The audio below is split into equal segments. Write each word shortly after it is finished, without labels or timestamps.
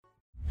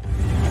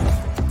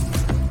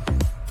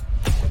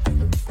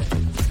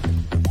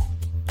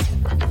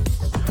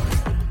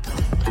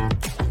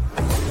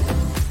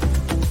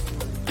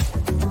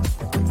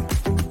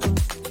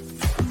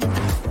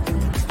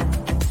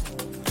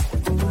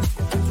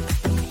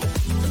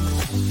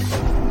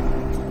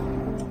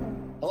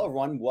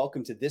everyone.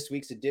 Welcome to this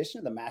week's edition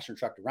of the Master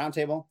Instructor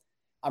Roundtable.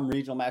 I'm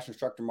Regional Master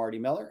Instructor Marty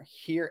Miller,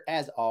 here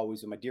as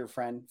always with my dear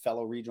friend,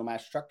 fellow Regional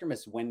Master Instructor,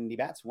 Miss Wendy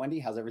Batts. Wendy,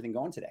 how's everything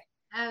going today?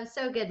 Oh,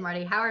 so good,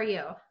 Marty. How are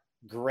you?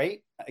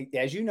 Great.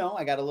 As you know,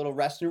 I got a little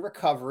rest and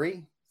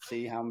recovery.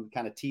 See how I'm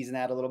kind of teasing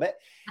that a little bit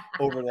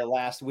over the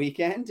last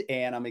weekend,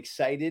 and I'm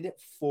excited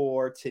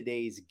for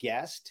today's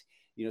guest.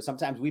 You know,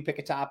 sometimes we pick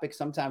a topic,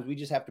 sometimes we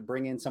just have to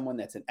bring in someone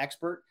that's an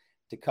expert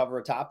to cover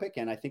a topic,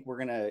 and I think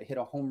we're going to hit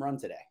a home run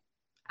today.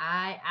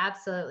 I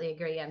absolutely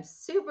agree. I'm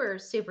super,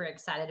 super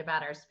excited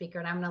about our speaker,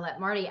 and I'm going to let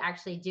Marty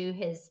actually do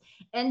his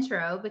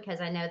intro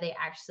because I know they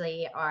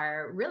actually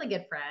are really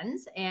good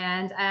friends,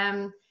 and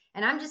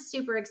I'm just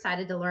super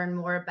excited to learn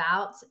more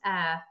about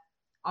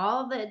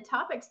all the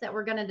topics that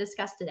we're going to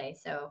discuss today.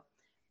 So,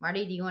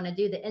 Marty, do you want to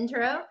do the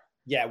intro?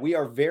 Yeah, we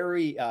are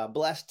very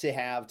blessed to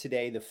have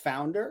today the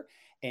founder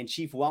and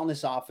Chief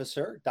Wellness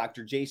Officer,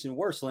 Dr. Jason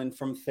Wersland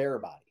from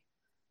Therabody.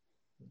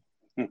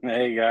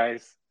 Hey,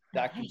 guys.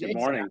 Dr. Jason, good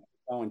morning. How's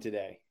it going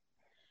today?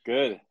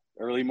 Good.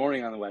 Early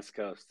morning on the West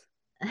Coast.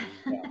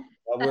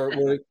 Well,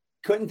 we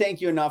couldn't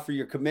thank you enough for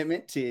your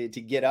commitment to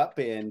get up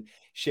and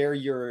share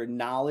your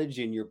knowledge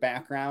and your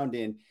background.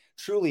 And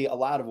truly, a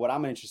lot of what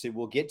I'm interested,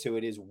 we'll get to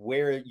it, is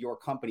where your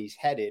company's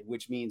headed,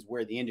 which means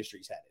where the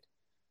industry's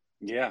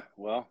headed. Yeah,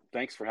 well,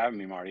 thanks for having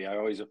me, Marty. I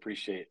always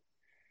appreciate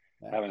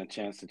having a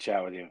chance to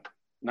chat with you.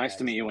 Nice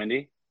to meet you,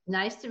 Wendy.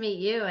 Nice to meet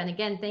you. And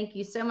again, thank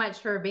you so much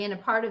for being a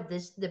part of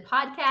the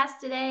podcast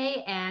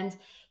today. And,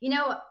 you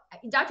know,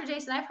 Dr.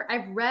 Jason,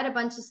 I've read a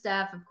bunch of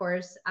stuff. Of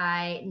course,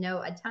 I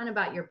know a ton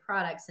about your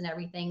products and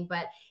everything,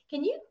 but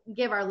can you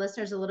give our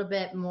listeners a little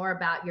bit more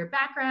about your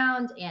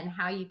background and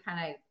how you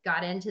kind of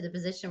got into the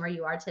position where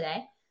you are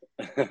today?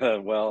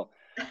 Well,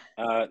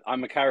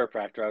 I'm a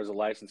chiropractor. I was a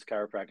licensed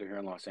chiropractor here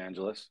in Los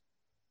Angeles.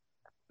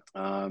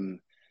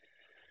 I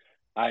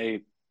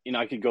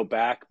could go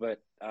back, but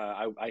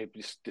I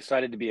just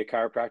decided to be a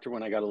chiropractor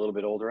when I got a little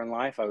bit older in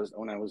life.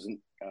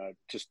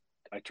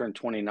 I turned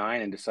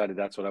 29 and decided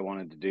that's what I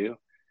wanted to do.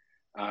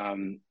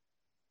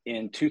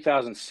 In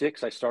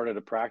 2006, I started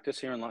a practice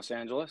here in Los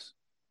Angeles.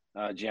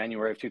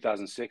 January of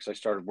 2006, I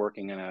started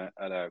working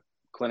at a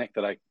clinic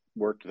that I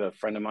worked with a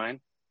friend of mine.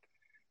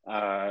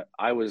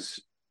 I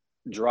was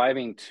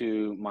driving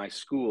to my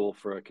school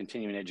for a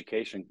continuing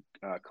education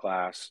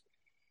class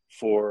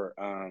for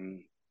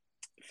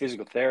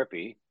physical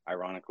therapy,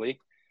 ironically,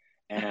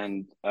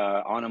 and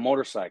on a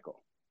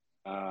motorcycle.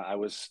 I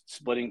was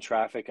splitting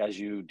traffic as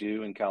you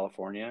do in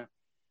California,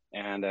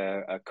 and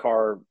a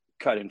car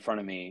cut in front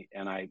of me,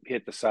 and I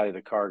hit the side of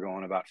the car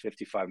going about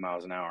 55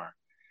 miles an hour.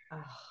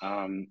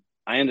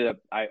 I ended up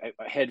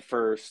head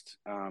first.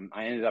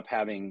 I ended up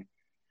having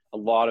a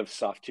lot of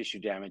soft tissue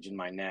damage in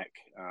my neck.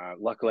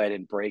 Luckily, I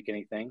didn't break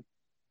anything,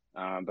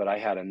 but I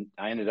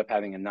ended up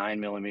having a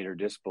 9mm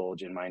disc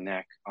bulge in my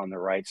neck on the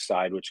right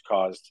side, which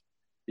caused,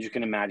 as you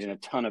can imagine, a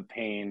ton of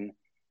pain,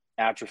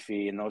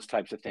 atrophy, and those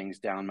types of things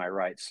down my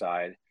right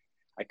side.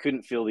 I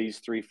couldn't feel these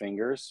three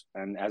fingers.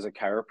 And as a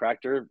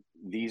chiropractor,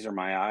 these are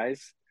my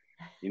eyes.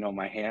 You know,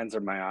 my hands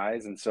are my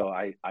eyes. And so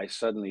I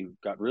suddenly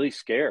got really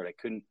scared. I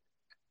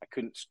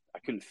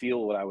couldn't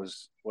feel what I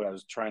was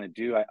trying to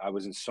do. I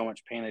was in so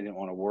much pain. I didn't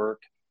want to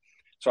work.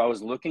 So I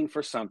was looking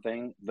for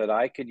something that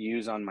I could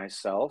use on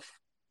myself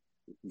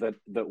that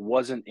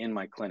wasn't in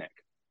my clinic.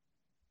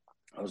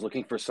 I was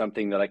looking for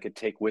something that I could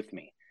take with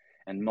me.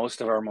 And most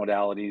of our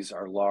modalities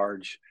are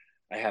large.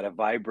 I had a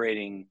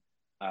vibrating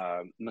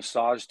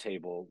massage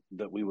table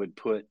that we would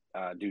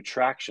do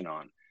traction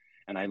on.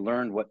 And I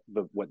learned what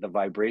the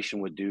vibration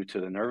would do to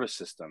the nervous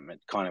system.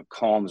 It kind of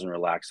calms and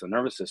relaxes the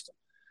nervous system.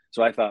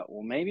 So I thought,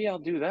 well, maybe I'll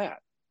do that.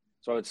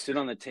 So I would sit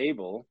on the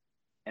table,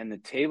 and the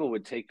table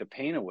would take the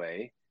pain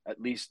away, at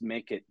least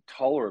make it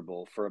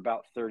tolerable for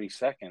about 30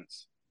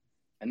 seconds.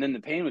 And then the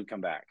pain would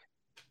come back.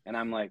 And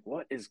I'm like,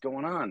 what is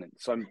going on? And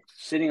so I'm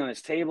sitting on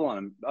this table, and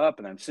I'm up,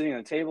 and I'm sitting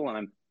on the table,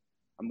 and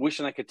I'm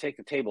wishing I could take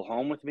the table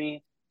home with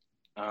me.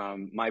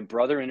 My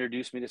brother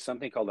introduced me to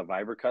something called a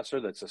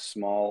Vibracussor. That's a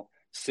small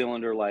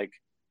cylinder-like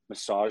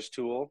massage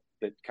tool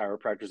that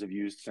chiropractors have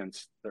used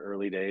since the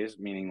early days,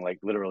 meaning like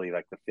literally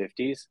like the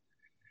 50s.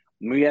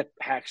 We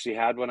actually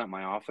had one at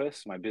my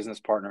office. My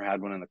business partner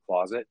had one in the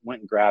closet,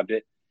 went and grabbed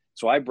it.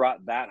 So I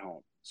brought that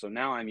home. So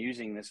now I'm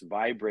using this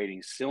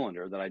vibrating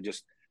cylinder that I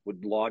just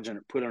would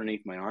put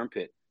underneath my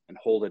armpit and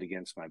hold it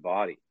against my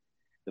body.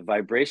 The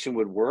vibration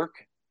would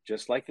work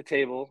just like the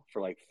table for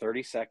like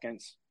 30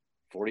 seconds,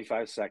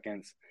 45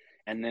 seconds,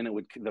 and then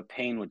the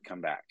pain would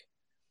come back.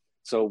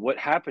 So what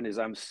happened is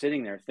I'm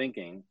sitting there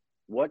thinking,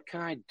 what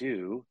can I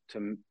do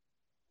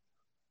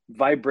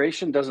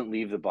vibration doesn't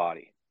leave the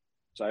body.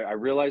 So I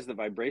realized the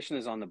vibration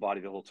is on the body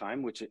the whole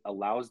time, which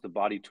allows the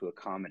body to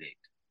accommodate.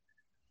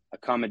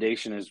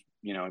 Accommodation is,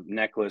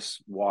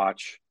 necklace,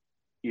 watch,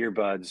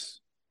 earbuds,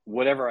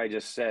 whatever I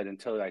just said.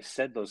 Until I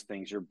said those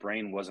things, your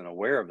brain wasn't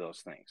aware of those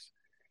things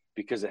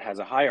because it has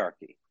a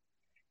hierarchy.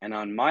 And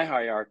on my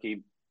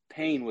hierarchy,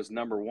 pain was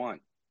number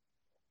one.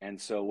 And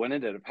so what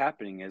ended up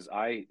happening is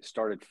I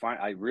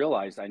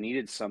realized I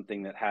needed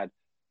something that had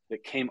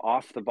that came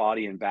off the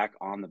body and back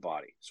on the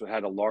body. So it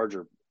had a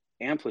larger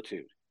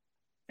amplitude.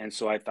 And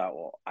so I thought,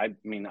 well, I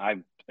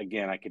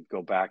could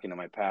go back into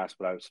my past,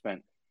 but I've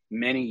spent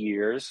many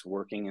years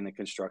working in the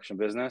construction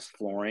business,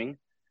 flooring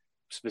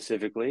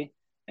specifically.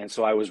 And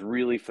so I was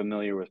really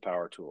familiar with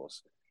power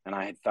tools. And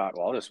I had thought,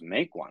 well, I'll just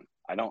make one.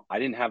 I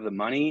didn't have the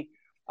money.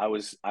 I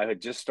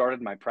had just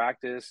started my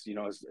practice,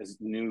 as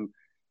new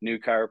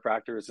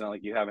chiropractor. It's not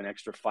like you have an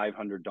extra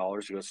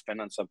 $500 to go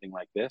spend on something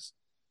like this.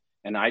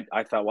 And I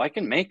thought, well, I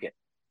can make it.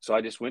 So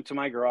I just went to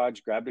my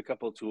garage, grabbed a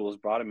couple of tools,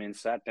 brought them in,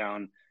 sat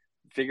down,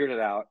 figured it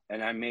out,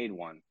 and I made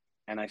one.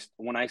 And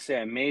when I say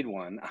I made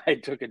one, I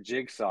took a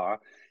jigsaw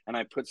and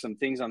I put some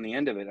things on the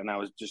end of it. And I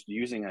was just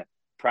using a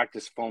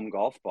practice foam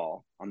golf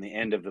ball on the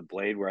end of the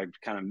blade where I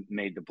kind of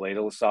made the blade a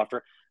little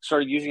softer,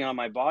 started using it on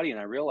my body. And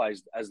I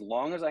realized as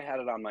long as I had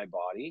it on my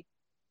body,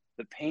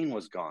 the pain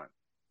was gone.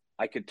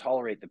 I could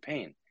tolerate the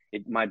pain.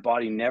 My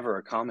body never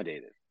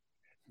accommodated.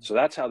 So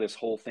that's how this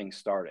whole thing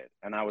started.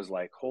 And I was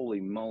like,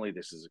 holy moly,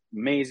 this is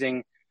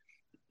amazing.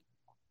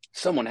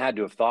 Someone had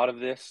to have thought of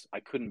this. I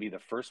couldn't be the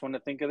first one to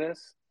think of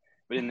this.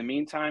 But in the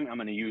meantime, I'm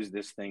going to use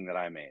this thing that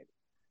I made.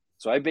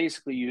 So I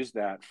basically used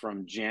that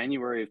from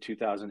January of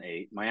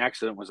 2008. My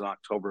accident was in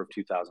October of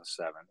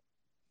 2007.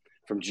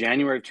 From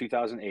January of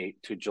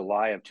 2008 to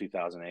July of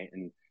 2008,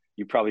 and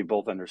you probably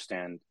both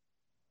understand,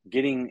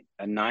 getting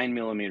a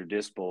 9mm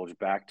disc bulge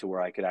back to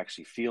where I could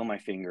actually feel my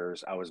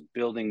fingers. I was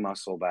building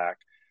muscle back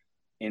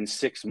in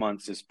 6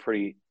 months is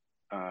pretty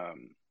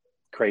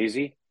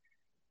crazy.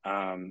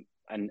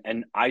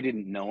 And I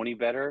didn't know any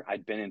better.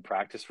 I'd been in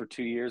practice for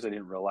 2 years. I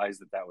didn't realize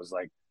that was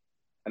like,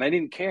 and I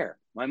didn't care.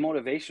 My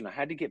motivation, I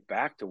had to get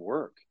back to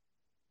work.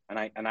 And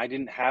I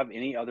didn't have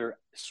any other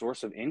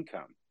source of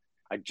income.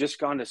 I'd just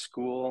gone to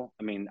school.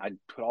 I mean, I'd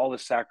put all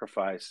this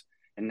sacrifice,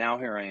 and now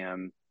here I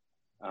am,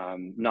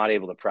 not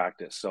able to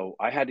practice. So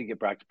I had to get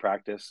back to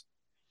practice.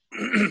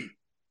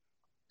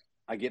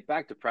 I get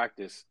back to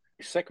practice.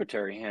 The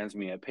secretary hands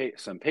me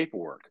some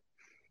paperwork.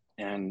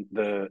 And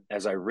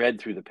as I read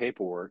through the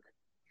paperwork,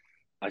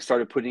 I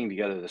started putting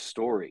together the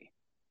story.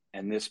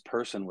 And this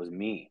person was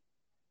me.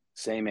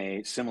 Same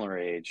age, similar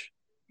age.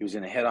 He was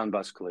in a head-on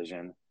bus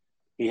collision.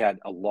 He had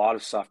a lot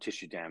of soft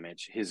tissue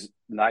damage. His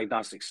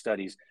diagnostic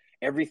studies,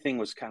 everything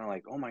was kind of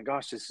like, oh my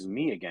gosh, this is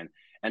me again.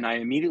 And I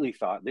immediately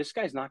thought, this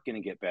guy's not going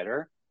to get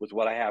better with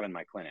what I have in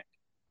my clinic,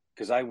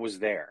 because I was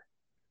there.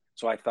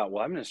 So I thought,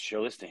 well, I'm going to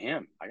show this to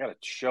him. I got to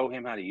show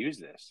him how to use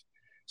this.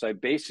 So I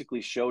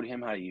basically showed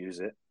him how to use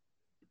it.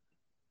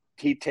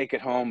 He'd take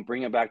it home,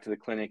 bring it back to the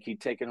clinic.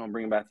 He'd take it home,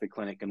 bring it back to the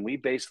clinic. And we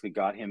basically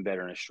got him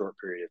better in a short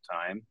period of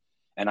time.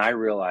 And I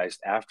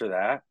realized after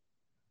that,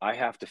 I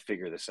have to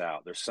figure this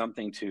out. There's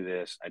something to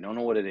this. I don't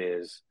know what it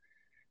is.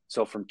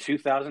 So from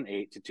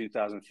 2008 to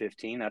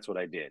 2015, that's what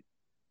I did.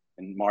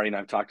 And Marty and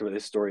I've talked about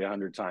this story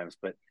 100 times,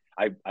 but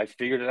I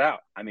figured it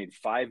out. I made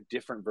 5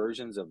 different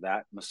versions of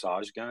that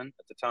massage gun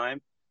at the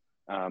time.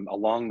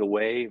 Along the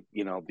way,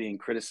 being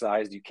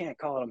criticized, you can't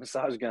call it a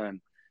massage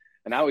gun.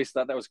 And I always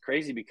thought that was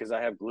crazy because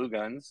I have glue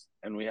guns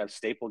and we have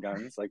staple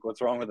guns. Like,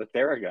 what's wrong with a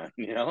Theragun,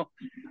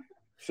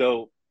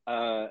 So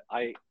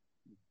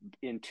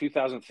in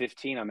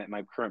 2015, I met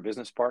my current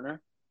business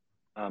partner.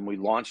 We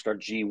launched our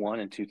G1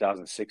 in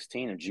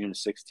 2016, in June of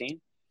 16.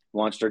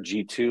 Launched our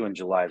G2 in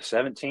July of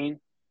 17.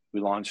 We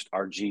launched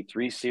our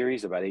G3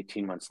 series about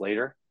 18 months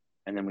later.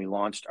 And then we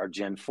launched our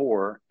Gen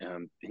 4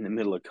 in the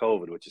middle of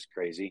COVID, which is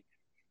crazy,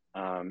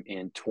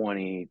 in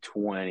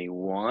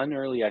 2021,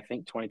 early, I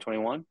think,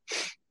 2021.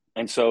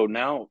 And so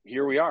now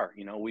here we are.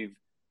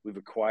 We've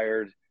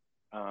acquired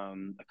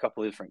a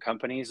couple of different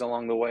companies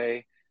along the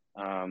way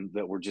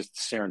that were just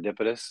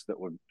serendipitous, that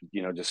would,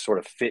 just sort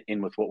of fit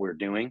in with what we're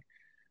doing.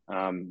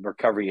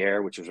 Recovery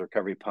Air, which was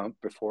Recovery Pump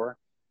before,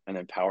 and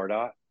then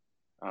PowerDot.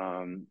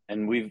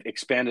 And we've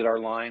expanded our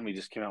line. We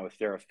just came out with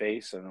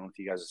TheraFace. I don't know if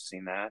you guys have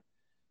seen that.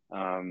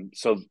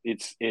 So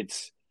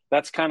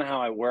that's kind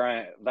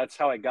of that's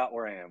how I got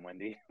where I am,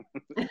 Wendy.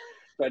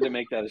 Tried to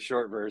make that a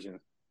short version.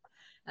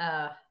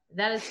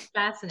 That is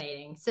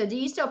fascinating. So do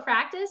you still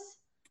practice?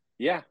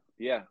 Yeah.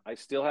 I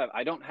still have,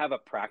 I don't have a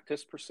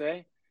practice per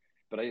se,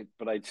 but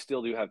I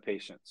still do have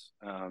patients.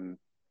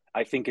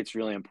 I think it's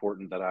really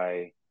important that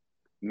I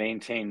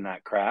maintain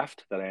that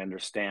craft, that I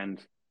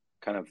understand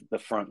kind of the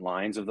front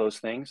lines of those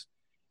things.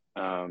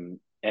 And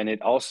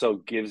it also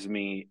gives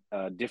me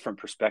a different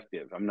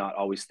perspective. I'm not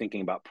always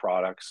thinking about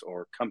products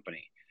or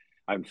company.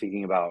 I'm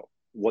thinking about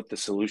what the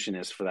solution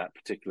is for that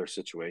particular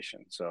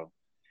situation. So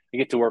I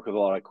get to work with a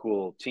lot of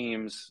cool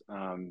teams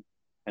and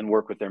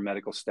work with their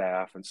medical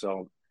staff. And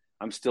so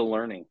I'm still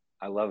learning.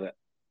 I love it.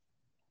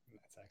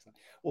 That's excellent.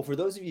 Well, for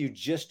those of you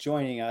just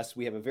joining us,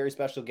 we have a very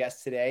special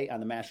guest today on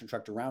the Master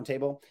Instructor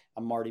Roundtable.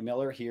 I'm Marty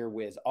Miller, here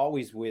with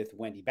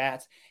Wendy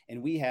Batts,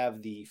 and we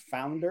have the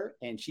founder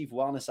and chief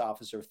wellness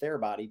officer of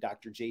Therabody,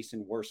 Dr.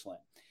 Jason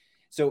Wersland.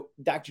 So,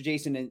 Dr.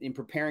 Jason, in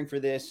preparing for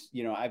this,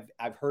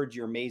 I've heard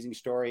your amazing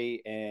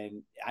story,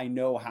 and I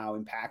know how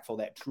impactful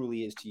that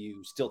truly is to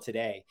you still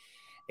today.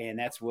 And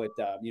that's what,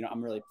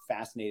 I'm really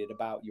fascinated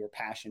about your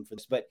passion for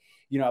this. But,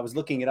 I was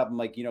looking it up. I'm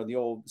like, the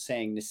old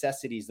saying,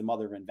 necessity is the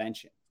mother of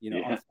invention.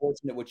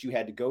 Unfortunate what you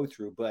had to go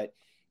through, but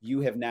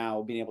you have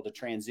now been able to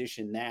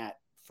transition that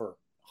for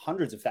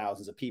hundreds of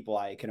thousands of people,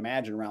 I can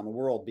imagine, around the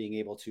world being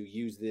able to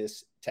use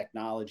this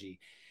technology.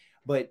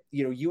 But,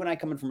 you and I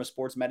coming from a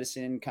sports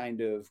medicine kind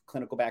of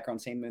clinical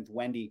background, same with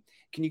Wendy,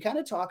 can you kind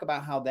of talk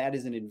about how that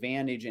is an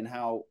advantage and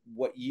how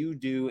what you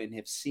do and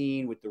have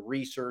seen with the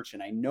research,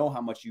 and I know how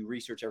much you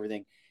research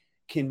everything,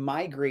 can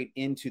migrate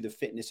into the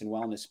fitness and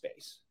wellness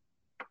space?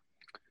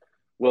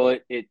 Well,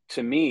 it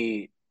to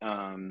me,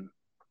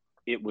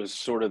 it was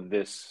sort of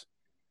this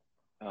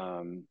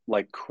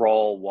like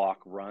crawl,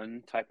 walk,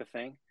 run type of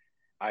thing.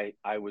 I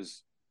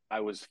was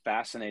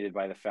fascinated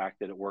by the fact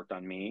that it worked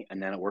on me,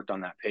 and then it worked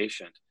on that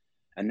patient.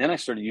 And then I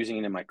started using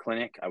it in my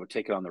clinic. I would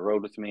take it on the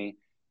road with me.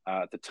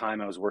 At the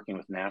time I was working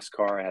with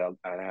NASCAR.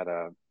 I had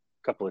a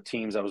couple of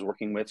teams I was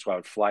working with. So I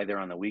would fly there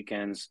on the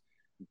weekends,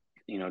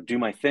 do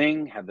my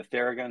thing, have the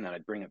Theragun, then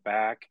I'd bring it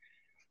back.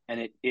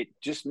 And it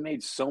just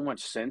made so much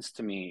sense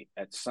to me.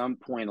 At some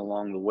point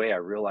along the way, I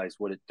realized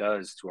what it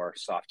does to our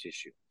soft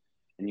tissue.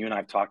 And you and I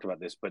have talked about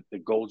this, but the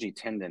Golgi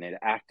tendon, it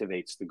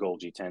activates the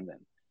Golgi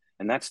tendon.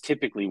 And that's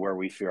typically where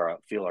we feel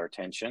our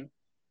tension.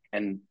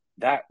 And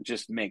that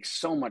just makes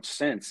so much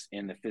sense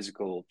in the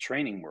physical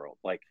training world,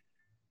 like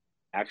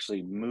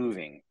actually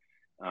moving.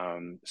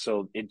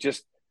 So it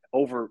just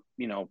over,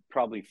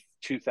 probably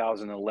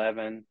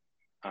 2011,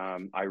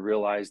 I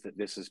realized that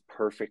this is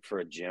perfect for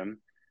a gym.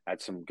 I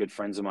had some good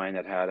friends of mine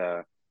that had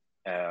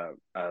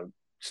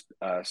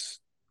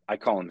I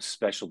call them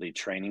specialty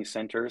training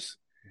centers,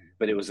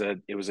 but it was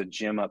a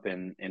gym up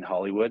in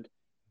Hollywood.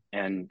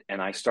 And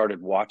I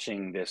started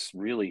watching this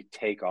really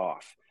take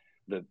off.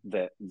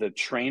 The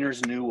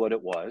trainers knew what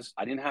it was.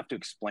 I didn't have to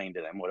explain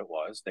to them what it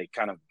was. They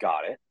kind of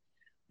got it.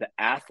 The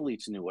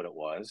athletes knew what it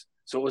was.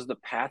 So it was the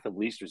path of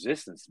least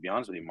resistance, to be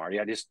honest with you, Marty.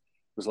 I just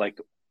was like,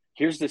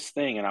 here's this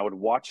thing. And I would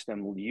watch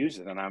them use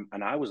it.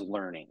 And I was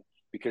learning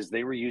because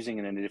they were using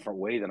it in a different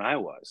way than I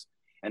was.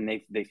 And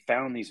they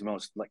found these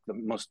the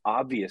most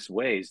obvious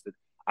ways that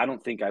I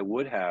don't think I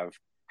would have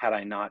had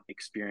I not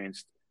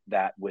experienced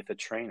that with a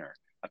trainer,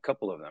 a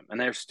couple of them. And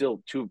they're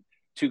still two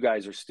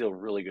guys are still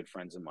really good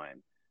friends of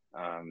mine.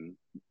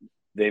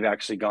 They've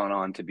actually gone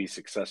on to be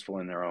successful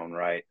in their own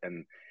right.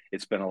 And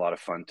it's been a lot of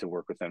fun to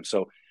work with them.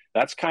 So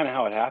that's kind of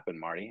how it happened,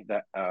 Marty.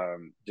 That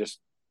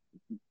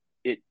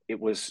it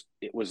was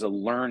a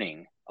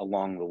learning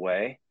along the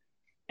way.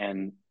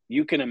 And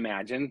you can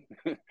imagine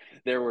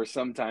there were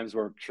some times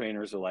where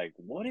trainers are like,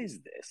 what is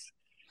this?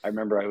 I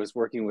remember I was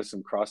working with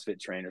some CrossFit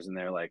trainers and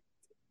they're like,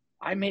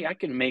 I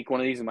can make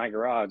one of these in my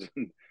garage.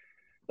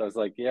 I was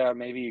like, yeah,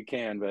 maybe you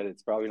can, but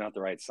it's probably not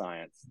the right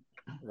science.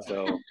 Right.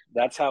 So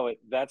that's how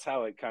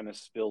it kind of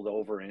spilled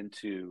over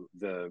into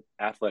the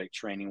athletic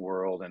training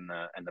world and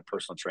the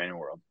personal training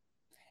world.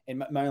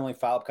 And my only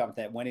follow-up comment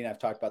that Wendy and I've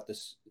talked about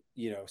this,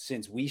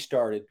 since we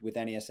started with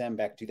NASM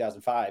back in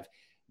 2005,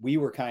 we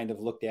were kind of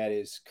looked at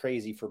as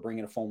crazy for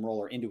bringing a foam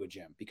roller into a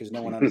gym because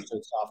no one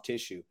understood soft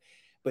tissue.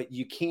 But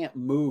you can't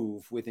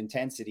move with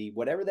intensity,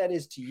 whatever that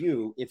is to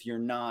you, if you're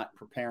not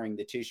preparing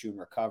the tissue and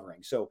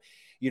recovering. So,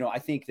 I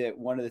think that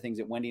one of the things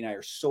that Wendy and I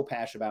are so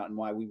passionate about and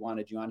why we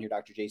wanted you on here,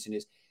 Dr. Jason,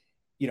 is,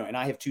 and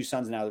I have two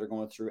sons now that are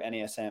going through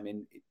NASM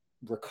in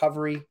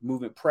recovery,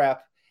 movement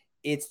prep.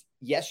 It's,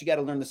 yes, you got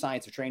to learn the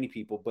science of training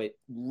people, but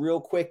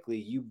real quickly,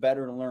 you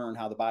better learn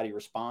how the body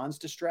responds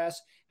to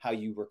stress, how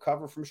you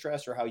recover from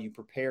stress, or how you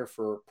prepare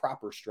for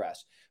proper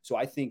stress. So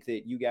I think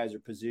that you guys are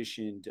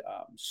positioned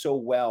so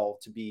well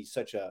to be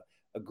such a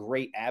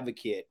great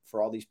advocate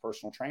for all these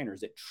personal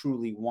trainers that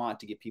truly want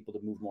to get people to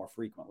move more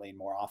frequently and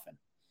more often.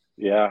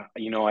 Yeah.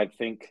 I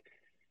think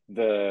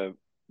the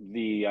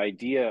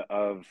idea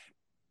of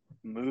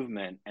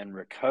movement and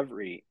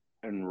recovery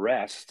and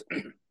rest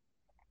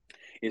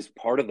is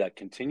part of that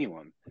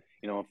continuum.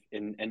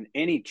 And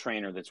any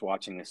trainer that's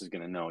watching this is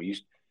going to know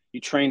you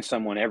train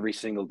someone every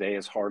single day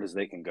as hard as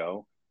they can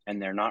go,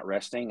 and they're not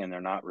resting and they're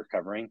not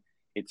recovering.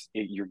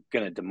 You're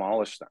going to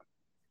demolish them.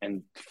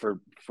 And for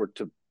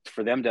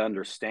them to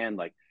understand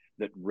like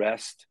that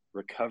rest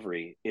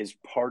recovery is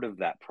part of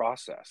that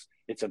process.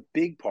 It's a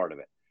big part of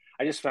it.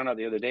 I just found out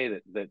the other day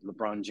that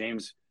LeBron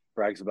James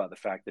brags about the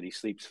fact that he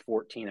sleeps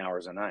 14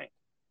 hours a night.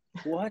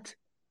 What?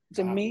 It's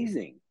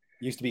amazing.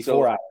 Used to be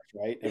 4 hours,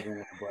 right?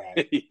 Everyone would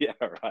brag. Yeah,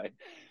 right.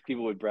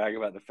 People would brag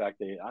about the fact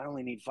that I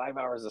only need 5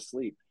 hours of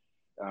sleep.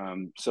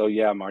 So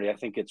yeah, Marty, I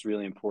think it's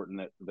really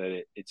important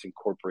that it's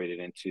incorporated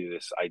into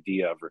this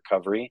idea of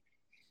recovery.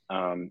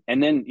 And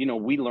then,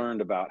 we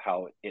learned about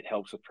how it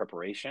helps with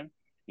preparation.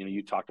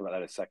 You talked about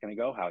that a second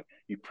ago, how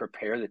you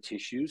prepare the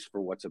tissues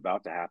for what's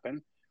about to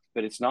happen.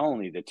 But it's not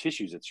only the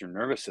tissues, it's your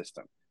nervous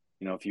system.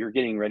 If you're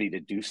getting ready to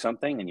do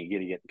something and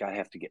you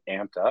have to get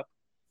amped up,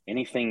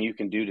 anything you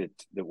can do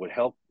that would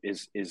help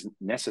is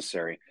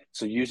necessary.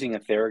 So using a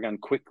Theragun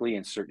quickly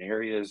in certain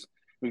areas,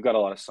 we've got a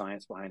lot of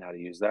science behind how to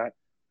use that.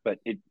 But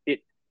it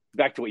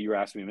back to what you were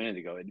asking me a minute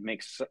ago,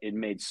 it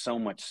made so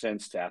much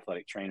sense to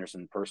athletic trainers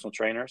and personal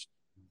trainers.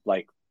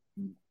 Like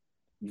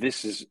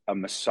this is a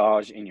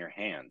massage in your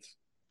hands.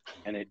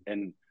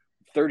 And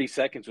 30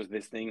 seconds with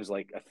this thing is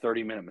like a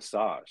 30-minute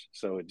massage.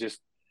 So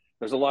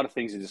there's a lot of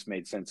things that just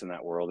made sense in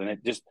that world. And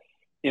it just,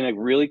 in a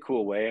really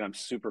cool way, and I'm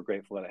super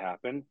grateful that it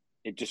happened,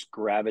 it just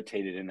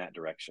gravitated in that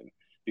direction,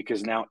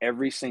 because now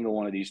every single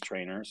one of these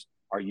trainers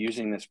are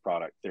using this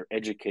product. They're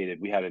educated.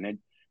 We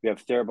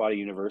have Therabody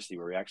University,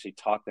 where we actually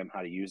taught them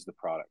how to use the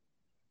product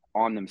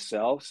on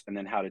themselves, and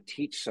then how to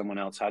teach someone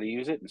else how to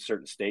use it. In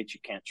certain states, you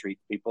can't treat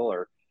people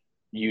or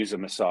use a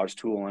massage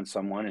tool on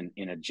someone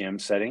in a gym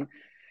setting.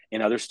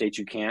 In other states,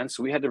 you can.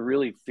 So we had to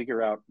really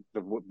figure out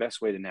the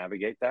best way to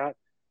navigate that.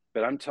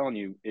 But I'm telling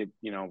you,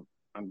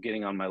 I'm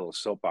getting on my little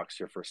soapbox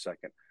here for a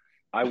second.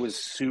 I was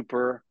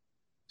super,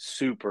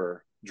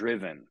 super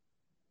driven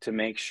to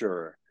make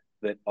sure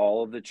that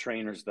all of the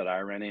trainers that I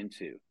ran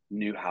into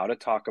knew how to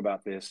talk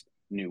about this,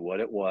 knew what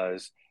it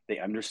was. They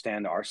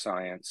understand our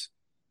science.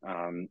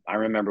 I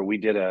remember we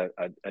did one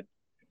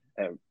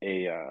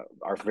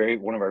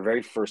of our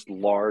very first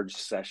large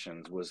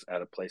sessions was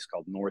at a place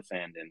called North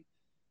End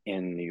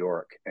in New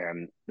York,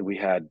 and we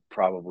had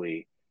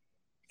probably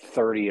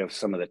 30 of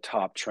some of the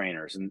top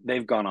trainers, and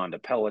they've gone on to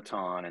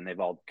Peloton, and they've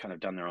all kind of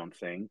done their own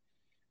thing.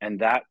 And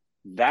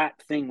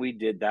that thing we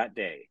did that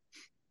day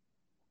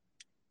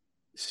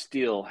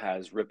still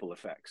has ripple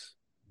effects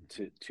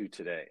to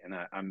today.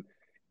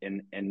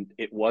 And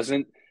it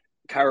wasn't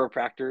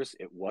chiropractors,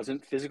 it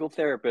wasn't physical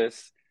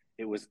therapists,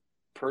 it was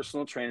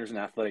personal trainers and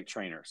athletic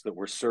trainers that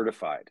were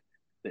certified,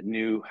 that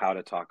knew how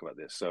to talk about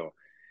this. So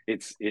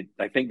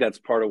I think that's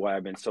part of why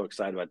I've been so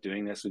excited about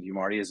doing this with you,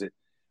 Marty, is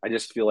I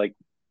just feel like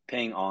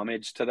paying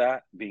homage to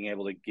that, being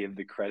able to give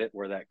the credit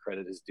where that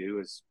credit is due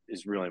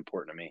is really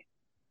important to me.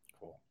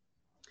 Cool.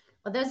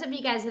 Well, those of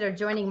you guys that are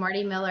joining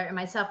Marty Miller and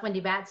myself, Wendy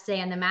Batts,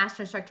 today on the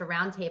Master Instructor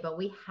Roundtable,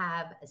 we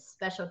have a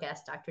special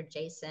guest, Dr.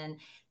 Jason,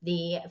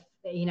 the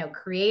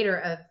creator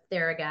of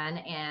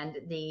Theragun and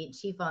the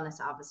Chief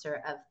Wellness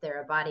Officer of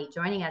Therabody,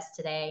 joining us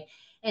today.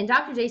 And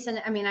Dr. Jason,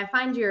 I mean, I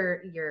find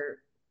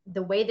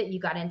the way that you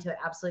got into it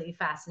absolutely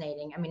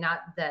fascinating. I mean, not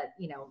that,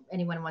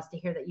 anyone wants to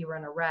hear that you were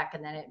in a wreck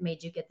and then it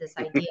made you get this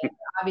idea.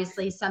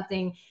 Obviously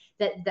something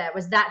that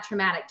was that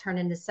traumatic turned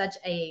into such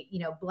a,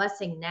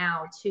 blessing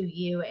now to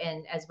you,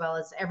 and as well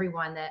as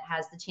everyone that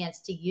has the chance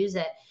to use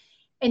it.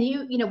 And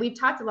we've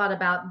talked a lot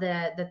about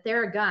the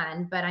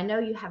Theragun, but I know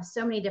you have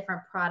so many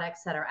different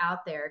products that are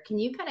out there. Can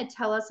you kind of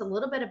tell us a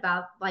little bit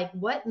about like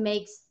what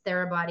makes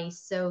Therabody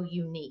so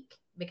unique?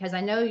 Because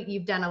I know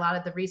you've done a lot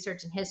of the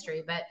research and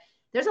history, but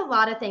there's a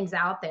lot of things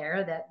out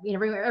there that,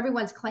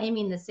 everyone's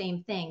claiming the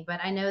same thing, but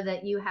I know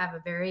that you have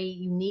a very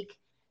unique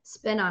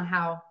spin on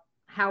how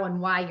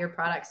and why your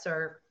products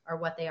are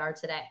what they are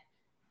today.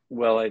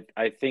 Well,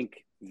 I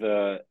think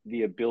the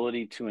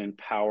ability to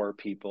empower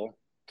people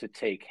to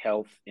take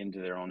health into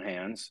their own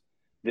hands,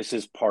 this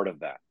is part of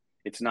that.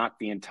 It's not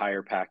the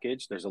entire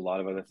package. There's a lot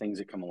of other things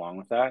that come along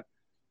with that.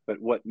 But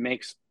what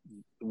makes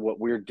what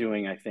we're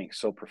doing, I think,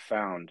 so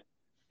profound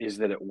is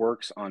that it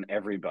works on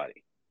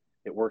everybody.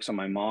 It works on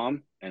my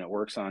mom, and it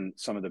works on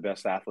some of the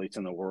best athletes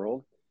in the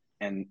world.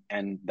 And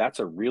that's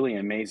a really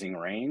amazing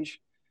range.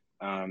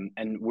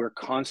 And we're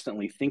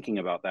constantly thinking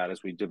about that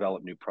as we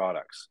develop new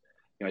products.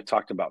 I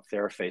talked about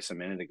TheraFace a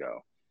minute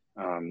ago.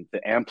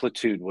 The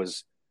amplitude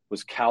was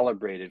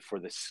calibrated for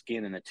the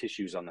skin and the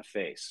tissues on the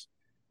face.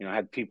 I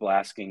had people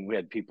we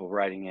had people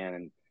writing in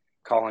and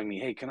calling me,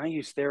 hey, can I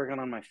use Theragun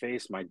on my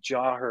face? My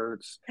jaw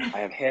hurts.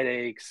 I have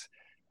headaches.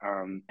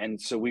 And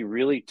so we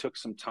really took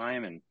some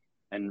time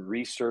and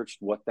researched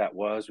what that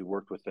was. We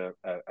worked with a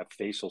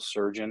facial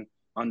surgeon,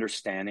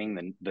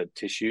 understanding the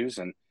tissues.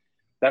 And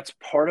that's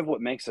part of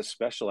what makes us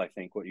special, I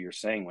think. What you're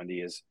saying,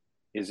 Wendy, is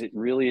it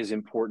really is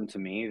important to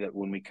me that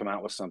when we come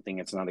out with something,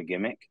 it's not a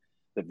gimmick,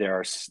 that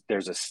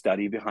there's a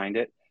study behind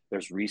it.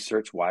 There's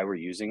research why we're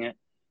using it.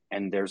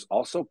 And there's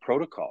also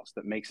protocols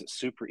that makes it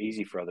super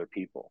easy for other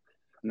people.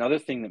 Another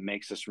thing that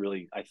makes us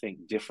really, I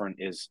think, different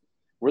is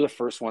we're the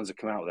first ones to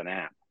come out with an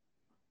app.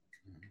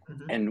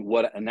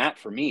 Mm-hmm. And that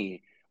for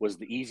me was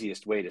the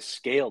easiest way to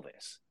scale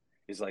this.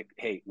 Is like,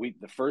 hey,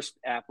 the first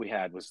app we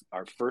had was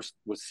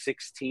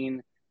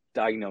 16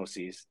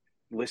 diagnoses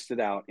listed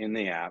out in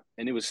the app,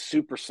 and it was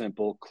super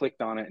simple.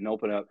 Clicked on it and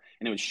open up,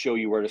 and it would show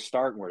you where to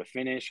start and where to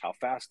finish, how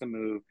fast to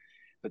move.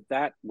 But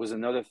that was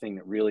another thing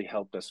that really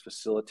helped us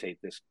facilitate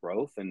this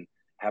growth, and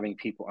having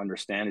people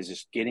understand is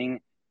just getting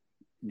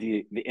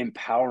the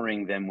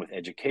empowering them with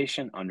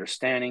education,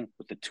 understanding,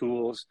 with the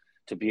tools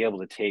to be able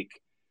to take,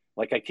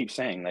 like I keep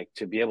saying, like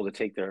to be able to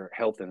take their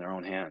health in their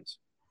own hands.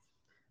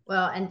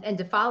 Well, and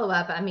to follow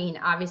up, I mean,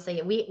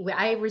 obviously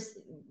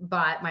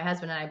bought, my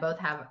husband and I both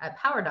have a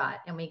Power Dot,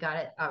 and we got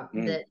it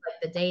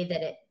the day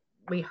that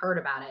we heard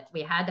about it.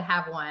 We had to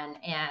have one.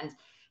 And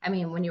I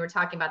mean, when you were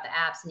talking about the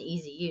apps and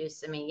easy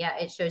use, I mean, yeah,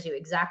 it shows you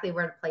exactly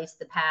where to place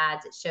the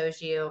pads. It shows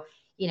you,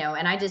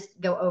 and I just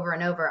go over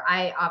and over.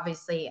 I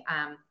obviously,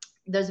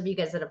 those of you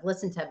guys that have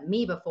listened to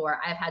me before,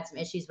 I've had some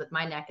issues with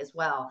my neck as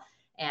well.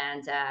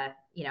 And,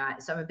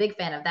 so I'm a big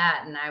fan of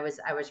that. And I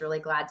was really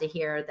glad to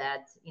hear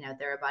that,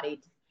 Therabody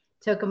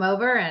took them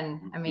over.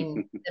 And I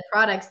mean, the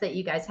products that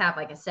you guys have,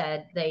 like I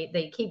said,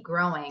 they keep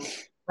growing,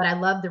 but I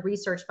love the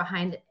research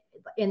behind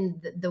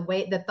in the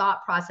way, the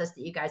thought process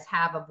that you guys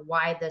have of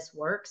why this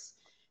works.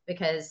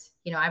 Because,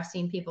 you know, I've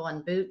seen people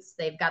in boots,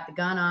 they've got the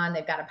gun on,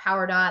 they've got a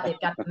power dot, they've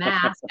got the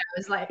mask. I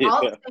was like, all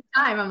at the same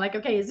time, I'm like,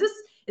 okay, is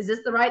this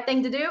the right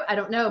thing to do? I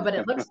don't know, but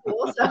it looks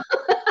cool. So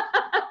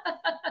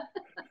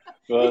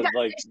Well, you got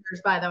like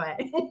pictures, by the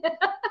way.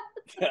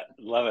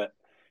 love it.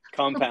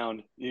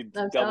 Compound. You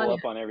double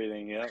up on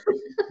everything. Yeah.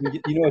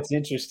 You know what's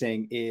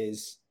interesting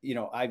is, you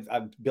know,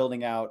 I'm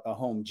building out a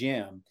home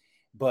gym,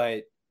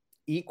 but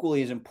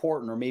equally as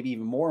important, or maybe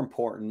even more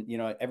important, you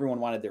know, everyone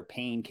wanted their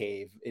pain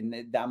cave, and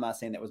I'm not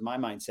saying that was my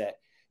mindset,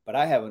 but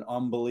I have an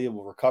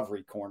unbelievable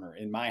recovery corner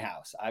in my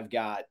house. I've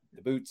got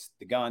the boots,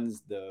 the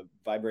guns, the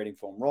vibrating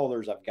foam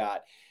rollers. I've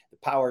got the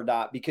power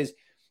dot, because,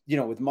 you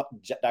know, with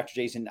Dr.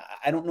 Jason,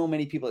 I don't know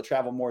many people that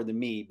travel more than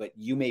me, but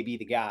you may be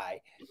the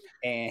guy.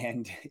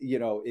 And, you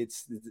know,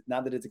 it's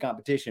not that it's a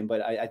competition,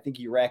 but I think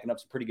you're racking up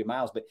some pretty good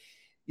miles. But,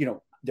 you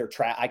know,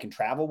 I can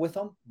travel with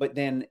them. But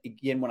then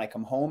again, when I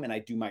come home and I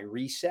do my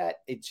reset,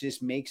 it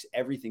just makes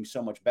everything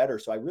so much better.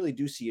 So I really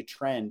do see a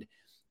trend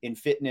in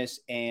fitness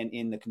and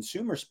in the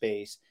consumer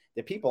space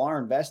that people are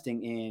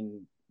investing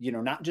in, you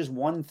know, not just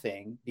one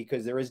thing,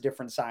 because there is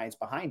different science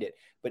behind it,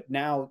 but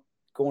now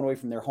going away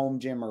from their home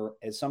gym, or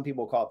as some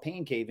people call it,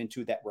 pain cave,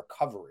 into that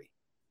recovery.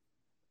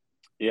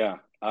 Yeah.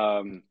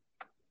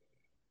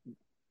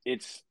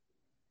 It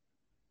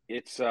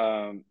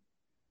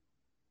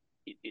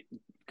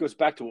goes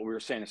back to what we were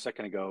saying a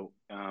second ago.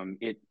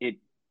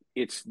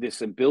 It's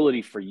this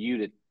ability for you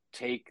to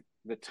take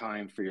the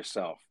time for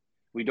yourself.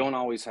 We don't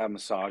always have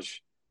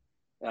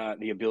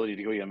the ability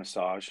to go get a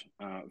massage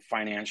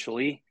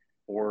financially,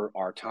 or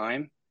our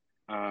time,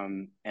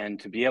 and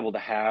to be able to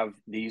have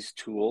these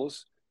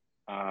tools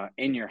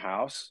in your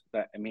house.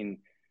 That, I mean,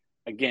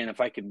 again, if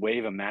I could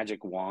wave a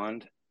magic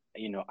wand,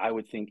 you know, I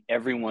would think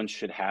everyone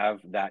should have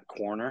that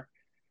corner.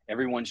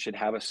 Everyone should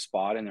have a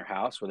spot in their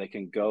house where they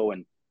can go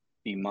and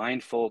be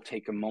mindful,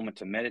 take a moment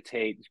to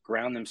meditate,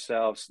 ground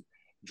themselves,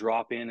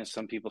 drop in, as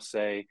some people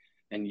say,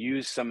 and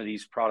use some of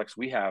these products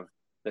we have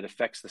that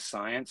affects the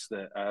science,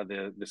 the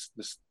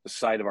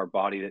side of our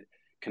body that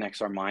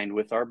connects our mind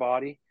with our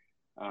body.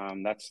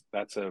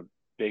 That's a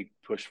big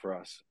push for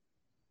us.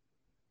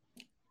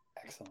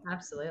 Excellent.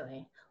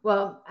 Absolutely.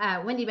 Well,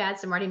 Wendy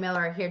Batts and Marty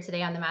Miller are here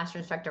today on the Master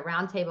Instructor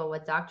Roundtable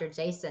with Dr.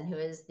 Jason, who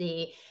is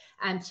the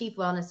Chief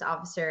Wellness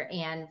Officer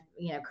and,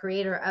 you know,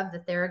 creator of the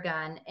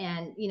Theragun.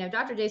 And, you know,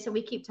 Dr. Jason,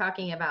 we keep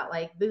talking about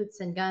like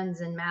boots and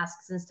guns and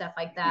masks and stuff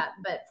like that.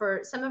 But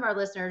for some of our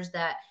listeners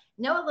that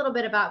know a little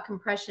bit about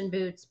compression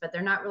boots, but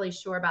they're not really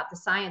sure about the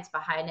science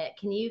behind it,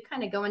 can you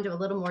kind of go into a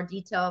little more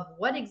detail of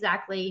what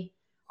exactly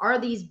are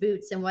these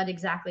boots and what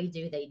exactly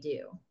do they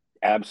do?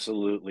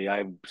 Absolutely.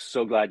 I'm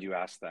so glad you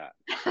asked that.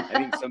 I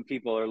think some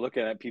people are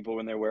looking at people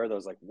when they wear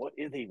those like, what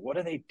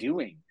are they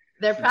doing?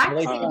 They're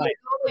practicing until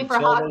they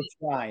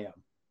try them.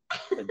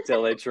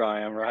 Until they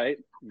try them, right?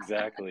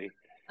 Exactly.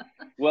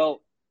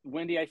 Well,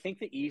 Wendy, I think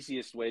the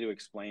easiest way to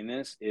explain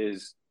this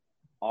is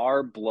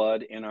our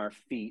blood in our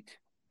feet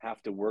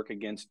have to work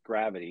against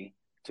gravity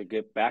to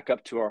get back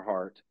up to our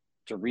heart,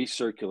 to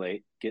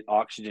recirculate, get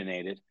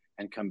oxygenated,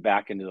 and come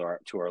back into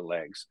our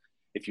legs.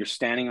 If you're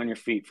standing on your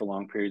feet for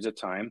long periods of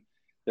time,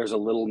 there's a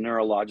little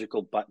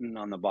neurological button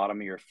on the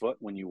bottom of your foot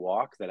when you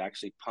walk that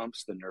actually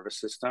pumps the nervous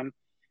system,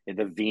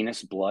 the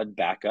venous blood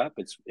back up.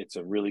 It's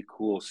a really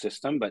cool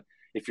system. But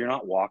if you're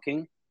not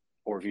walking,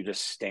 or if you're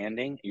just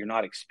standing, you're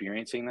not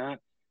experiencing that.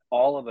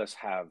 All of us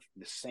have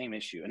the same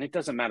issue. And it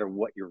doesn't matter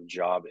what your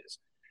job is.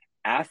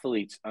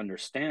 Athletes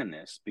understand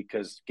this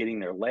because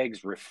getting their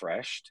legs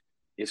refreshed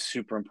is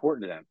super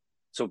important to them.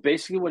 So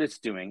basically what it's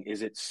doing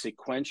is it's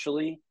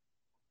sequentially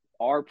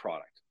our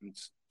product.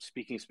 It's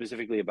speaking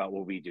specifically about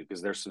what we do,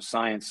 because there's some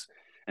science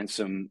and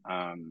some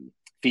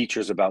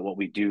features about what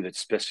we do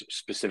that's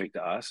specific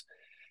to us.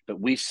 But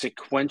we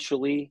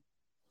sequentially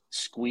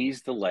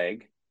squeeze the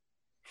leg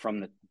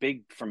from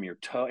your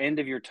toe, end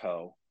of your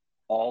toe,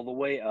 all the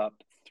way up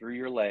through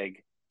your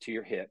leg to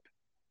your hip,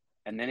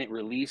 and then it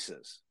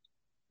releases.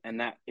 And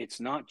that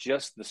it's not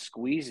just the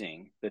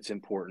squeezing that's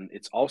important,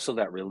 it's also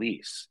that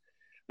release.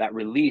 That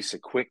release, a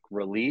quick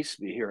release,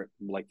 you hear it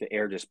like the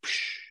air just,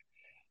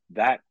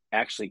 that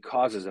actually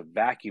causes a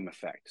vacuum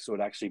effect. So it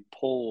actually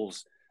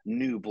pulls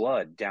new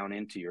blood down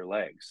into your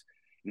legs,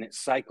 and it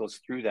cycles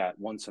through that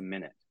once a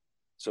minute.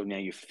 So now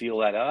you feel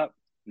that up,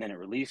 and then it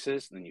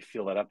releases, and then you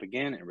feel that up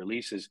again, it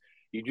releases.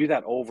 You do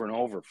that over and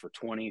over for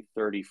 20,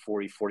 30,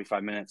 40,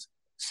 45 minutes,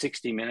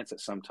 60 minutes at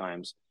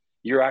sometimes.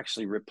 You're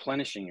actually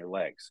replenishing your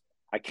legs.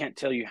 I can't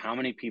tell you how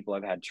many people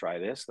I've had try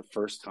this the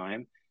first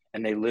time,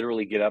 and they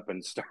literally get up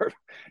and start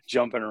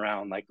jumping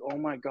around like, oh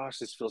my gosh,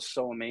 this feels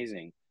so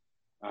amazing.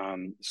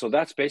 So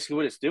that's basically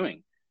what it's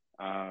doing.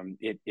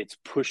 It's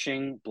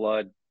pushing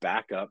blood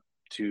back up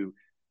to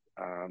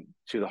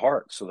the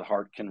heart, so the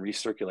heart can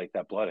recirculate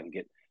that blood and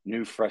get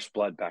new fresh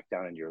blood back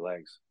down into your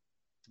legs.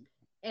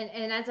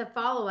 And as a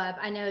follow-up,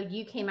 I know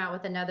you came out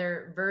with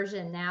another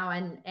version now,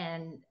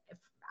 and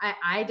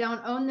I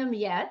don't own them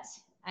yet.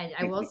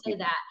 I will say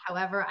that.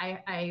 However,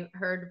 I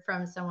heard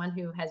from someone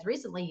who has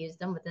recently used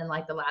them within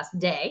like the last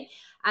day.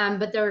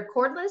 But they're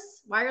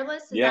cordless,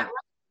 wireless. Is that Yeah. right?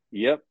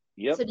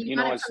 Yep. So do you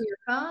run it from your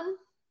phone?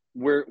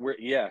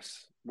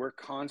 We're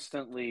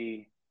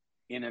constantly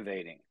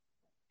innovating.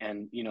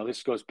 And,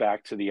 this goes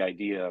back to the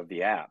idea of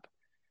the app.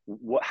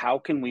 How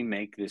can we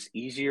make this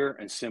easier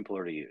and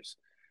simpler to use?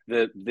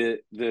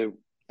 The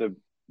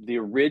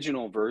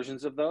original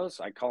versions of those,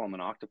 I call them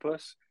an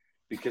octopus,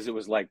 because it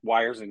was like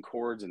wires and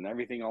cords and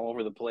everything all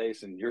over the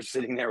place. And you're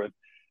sitting there with,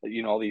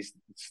 all these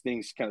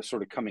things kind of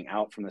sort of coming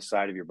out from the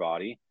side of your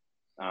body.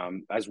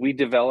 As we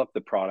developed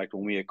the product,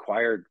 when we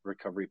acquired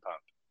Recovery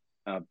Pump,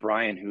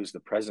 Brian, who's the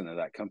president of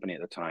that company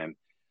at the time,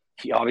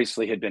 he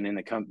obviously had been in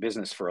the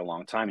business for a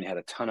long time and had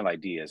a ton of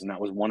ideas. And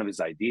that was one of his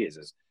ideas,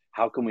 is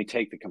how can we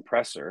take the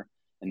compressor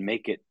and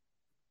make it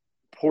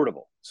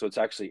portable? So it's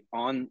actually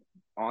on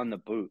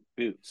the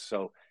boots.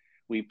 So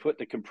we put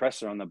the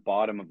compressor on the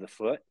bottom of the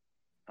foot,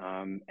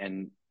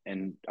 and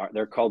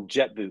they're called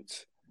Jet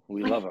boots.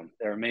 We love them.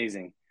 They're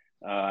amazing.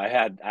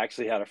 I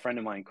actually had a friend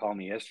of mine call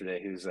me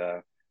yesterday, who's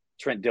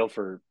Trent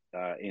Dilfer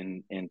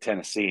in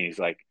Tennessee. He's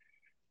like,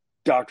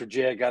 Dr.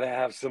 J, I got to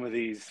have some of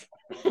these.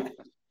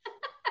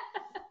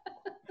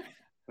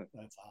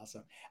 That's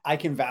awesome. I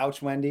can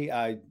vouch, Wendy.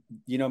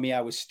 You know me,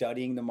 I was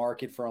studying the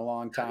market for a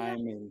long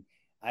time, and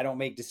I don't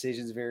make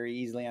decisions very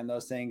easily on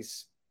those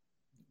things.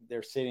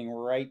 They're sitting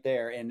right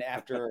there. And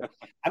after,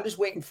 I'm just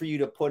waiting for you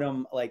to put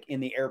them like in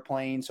the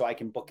airplane so I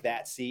can book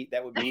that seat.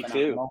 That would be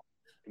phenomenal.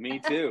 Me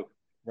too.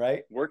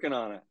 Right? Working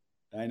on it.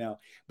 I know.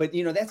 But,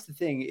 that's the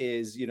thing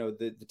is,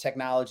 the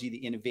technology,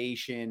 the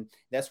innovation,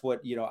 that's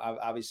what,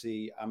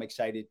 obviously I'm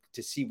excited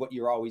to see what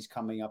you're always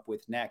coming up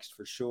with next,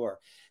 for sure.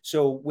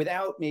 So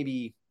without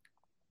maybe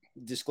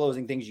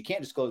disclosing things you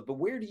can't disclose, but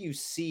where do you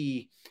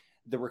see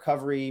the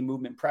recovery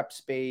movement prep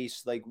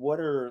space? Like, what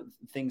are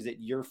things that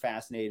you're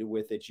fascinated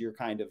with that you're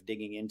kind of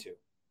digging into?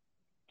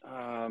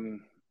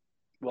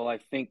 Well, I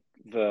think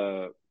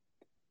the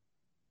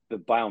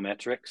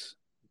biometrics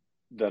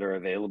that are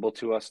available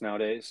to us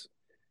nowadays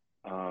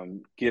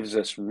gives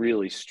us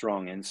really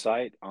strong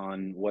insight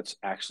on what's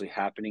actually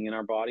happening in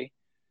our body,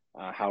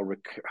 how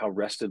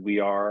rested we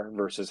are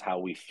versus how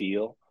we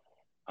feel.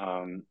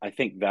 I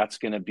think that's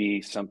going to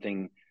be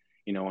something,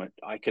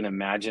 I can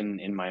imagine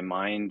in my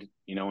mind,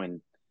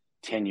 in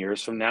 10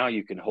 years from now,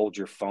 you can hold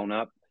your phone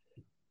up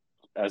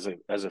as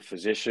a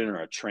physician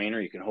or a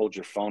trainer. You can hold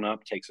your phone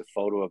up, takes a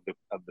photo of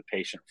the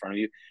patient in front of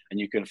you, and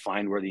you can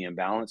find where the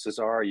imbalances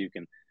are. You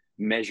can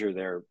measure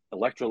their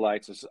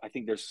electrolytes. I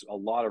think there's a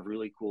lot of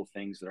really cool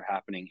things that are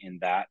happening in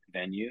that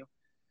venue.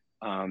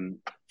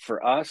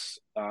 For us,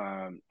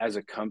 as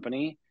a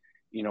company,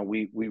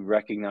 we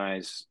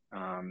recognize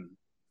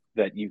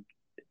that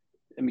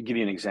let me give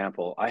you an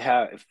example.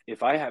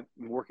 If I have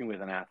working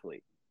with an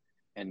athlete,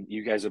 and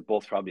you guys have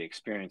both probably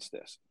experienced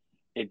this,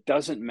 it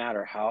doesn't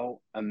matter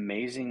how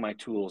amazing my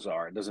tools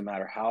are. It doesn't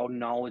matter how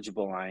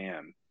knowledgeable I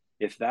am.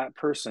 If that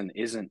person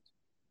isn't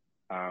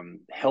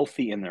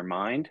healthy in their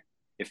mind,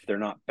 if they're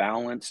not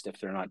balanced, if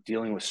they're not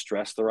dealing with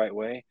stress the right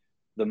way,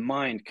 the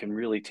mind can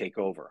really take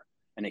over,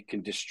 and it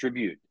can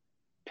distribute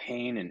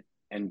pain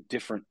and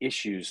different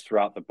issues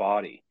throughout the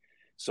body.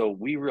 So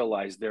we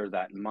realize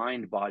that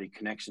mind-body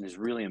connection is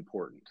really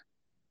important.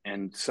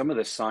 And some of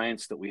the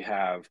science that we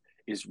have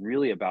is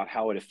really about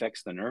how it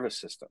affects the nervous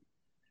system.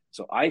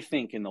 So I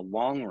think in the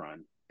long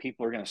run,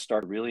 people are going to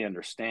start to really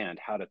understand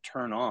how to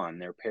turn on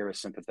their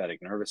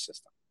parasympathetic nervous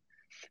system.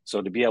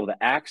 So to be able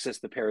to access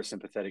the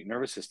parasympathetic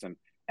nervous system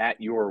at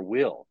your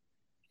will,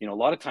 a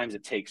lot of times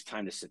it takes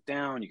time to sit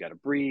down. You got to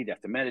breathe, you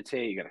have to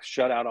meditate, you got to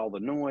shut out all the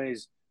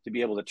noise to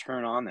be able to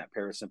turn on that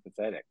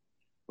parasympathetic.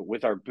 But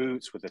with our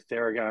boots, with the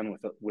Theragun,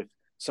 with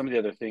some of the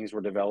other things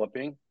we're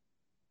developing,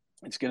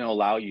 it's going to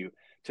allow you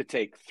to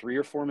take 3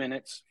 or 4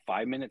 minutes,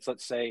 5 minutes,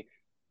 let's say,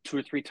 2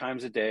 or 3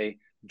 times a day,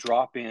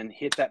 drop in,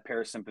 hit that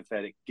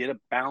parasympathetic, get a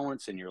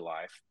balance in your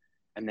life,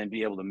 and then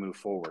be able to move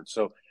forward.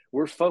 So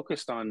we're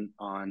focused on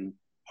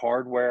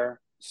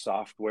hardware,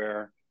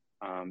 software,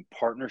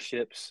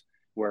 partnerships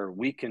where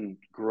we can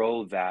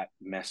grow that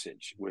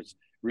message, which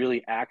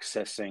really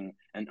accessing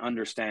and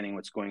understanding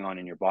what's going on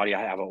in your body.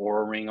 I have an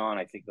Oura Ring on.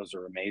 I think those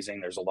are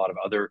amazing. There's a lot of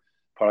other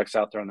products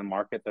out there on the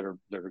market that are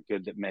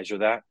good, that measure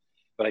that.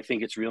 But I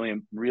think it's really,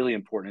 really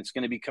important. It's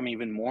going to become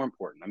even more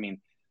important. I mean,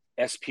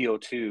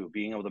 SpO2,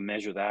 being able to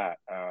measure that,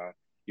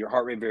 your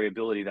heart rate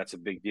variability, that's a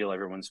big deal.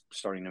 Everyone's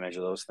starting to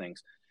measure those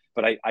things.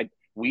 But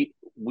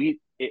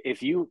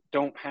if you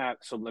don't have,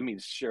 so let me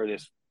share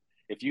this.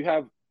 If you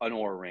have an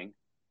Oura Ring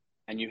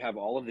and you have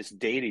all of this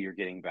data you're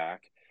getting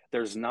back,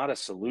 there's not a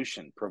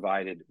solution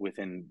provided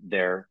within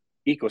their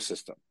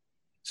ecosystem.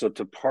 So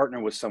to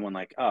partner with someone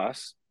like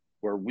us,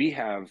 where we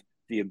have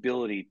the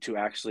ability to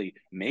actually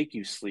make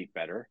you sleep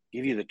better,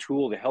 give you the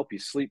tool to help you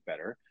sleep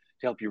better,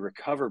 to help you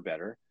recover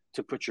better,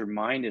 to put your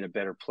mind in a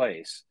better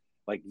place.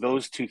 Like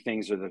those two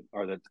things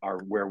are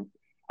where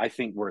I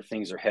think where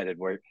things are headed,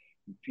 where,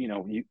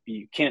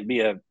 you can't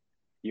be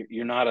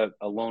you're not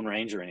a lone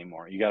ranger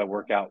anymore. You got to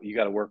work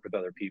with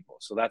other people.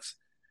 So that's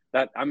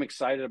that I'm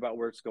excited about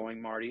where it's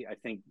going, Marty. I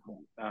think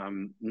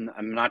I'm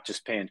not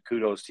just paying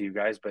kudos to you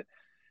guys, but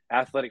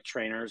athletic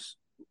trainers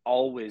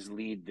always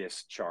lead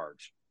this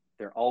charge.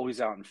 They're always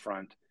out in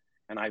front.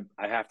 And I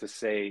have to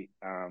say,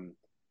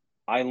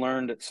 I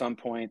learned at some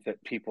point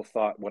that people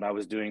thought what I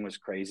was doing was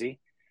crazy.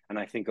 And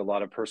I think a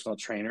lot of personal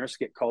trainers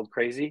get called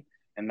crazy,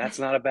 and that's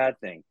not a bad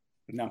thing.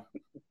 No.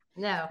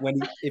 No.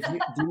 Wendy, do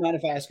you mind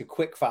if I ask a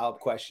quick follow-up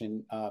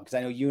question? Because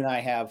I know you and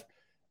I have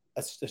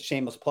a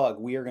shameless plug.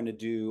 We are going to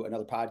do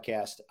another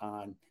podcast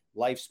on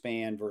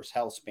lifespan versus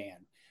health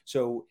span.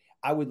 So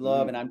I would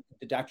love, and I'm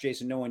Dr.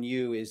 Jason, knowing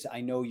you is,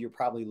 I know you're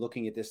probably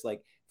looking at this,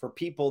 like for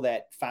people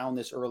that found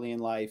this early in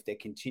life, that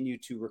continue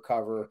to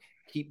recover,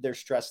 keep their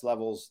stress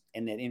levels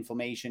and that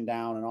inflammation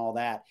down and all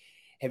that.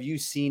 Have you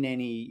seen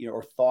any,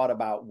 or thought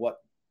about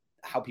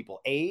how people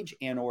age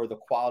and or the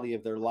quality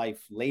of their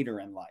life later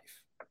in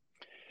life?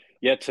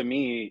 Yeah, to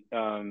me,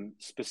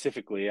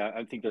 specifically,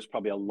 I think there's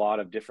probably a lot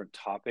of different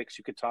topics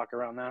you could talk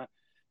around that.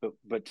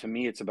 But to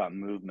me, it's about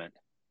movement.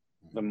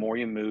 The more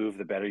you move,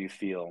 the better you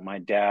feel. My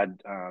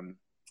dad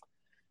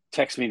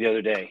texted me the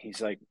other day.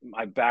 He's like,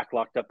 my back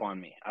locked up on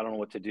me. I don't know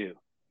what to do.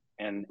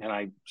 And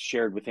I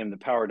shared with him the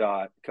Power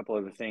Dot, a couple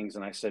other things.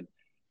 And I said,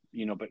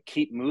 but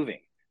keep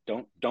moving.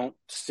 Don't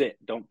sit.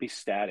 Don't be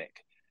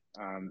static.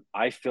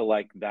 I feel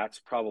like that's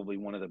probably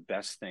one of the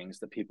best things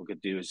that people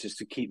could do, is just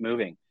to keep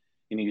moving.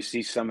 You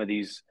see some of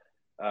these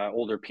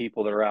older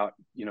people that are out,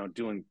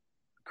 doing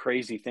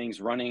crazy things,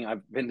 running.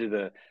 I've been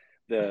to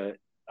the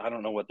I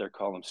don't know what they're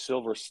called, them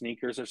silver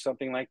sneakers or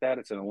something like that.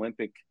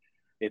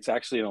 It's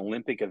actually an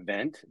Olympic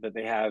event that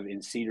they have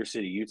in Cedar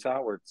City,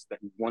 Utah, where it's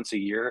once a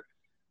year,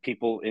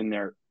 people in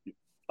their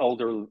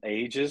older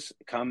ages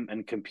come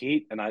and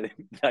compete. And I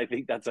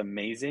think that's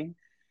amazing.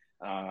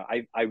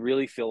 I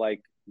really feel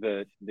like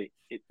the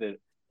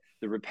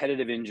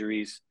repetitive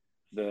injuries,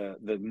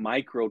 the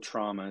micro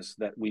traumas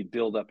that we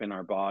build up in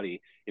our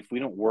body, if we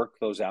don't work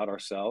those out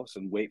ourselves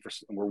and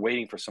we're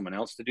waiting for someone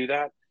else to do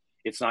that,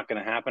 it's not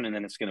going to happen. And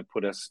then it's going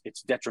to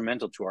it's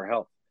detrimental to our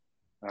health.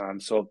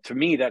 So to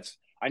me,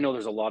 I know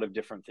there's a lot of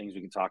different things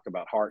we can talk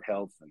about, heart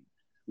health and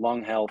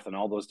lung health and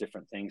all those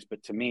different things.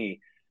 But to me,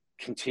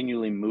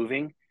 continually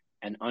moving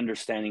and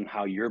understanding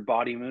how your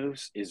body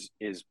moves is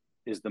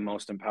the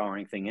most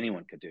empowering thing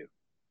anyone could do.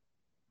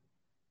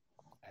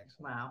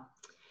 Excellent. Wow.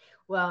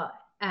 Well,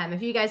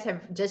 if you guys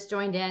have just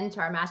joined in to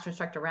our Master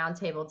Instructor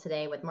Roundtable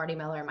today with Marty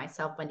Miller and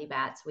myself, Wendy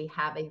Batts, we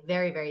have a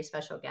very, very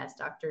special guest,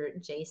 Dr.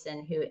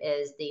 Jason, who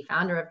is the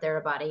founder of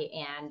Therabody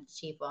and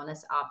Chief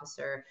Wellness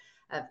Officer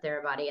of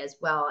Therabody as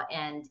well.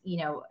 And,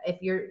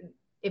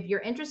 if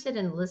you're interested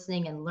in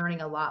listening and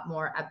learning a lot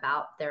more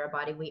about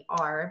Therabody,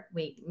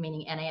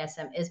 meaning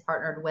NASM is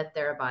partnered with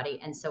Therabody.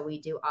 And so we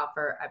do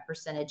offer a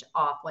percentage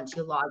off once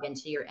you log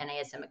into your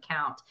NASM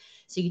account.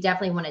 So you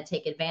definitely want to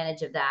take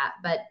advantage of that.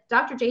 But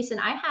Dr. Jason,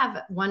 I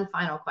have one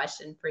final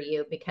question for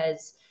you,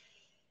 because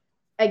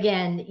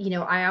again,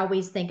 I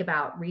always think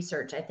about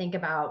research. I think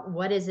about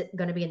what is it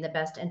going to be in the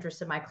best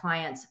interest of my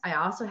clients. I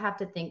also have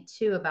to think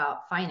too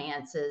about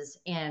finances.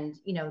 And,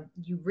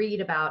 you read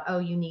about,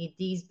 you need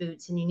these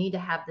boots and you need to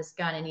have this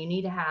gun and you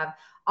need to have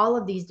all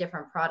of these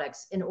different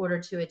products in order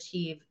to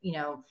achieve,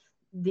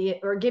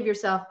 or give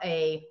yourself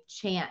a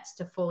chance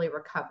to fully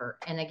recover.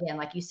 And again,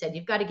 like you said,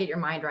 you've got to get your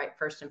mind right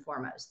first and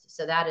foremost.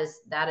 So that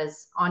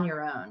is on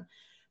your own.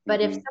 But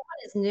if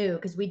someone is new,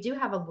 because we do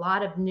have a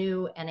lot of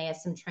new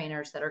NASM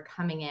trainers that are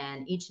coming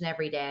in each and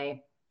every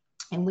day,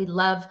 and we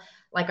love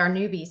like our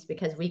newbies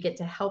because we get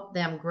to help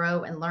them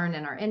grow and learn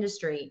in our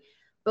industry.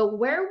 But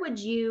what would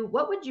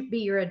be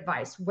your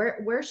advice?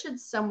 Where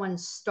should someone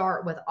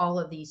start with all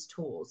of these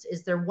tools?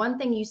 Is there one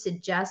thing you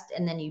suggest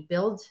and then you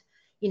build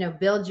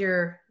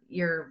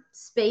your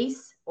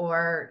space,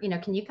 or,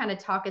 can you kind of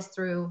talk us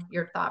through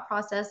your thought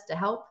process to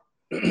help?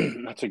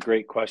 That's a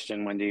great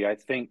question, Wendy. I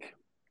think,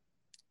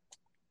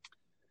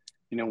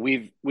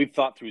 we've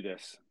thought through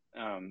this.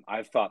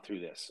 I've thought through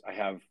this. I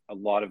have a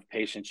lot of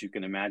patients you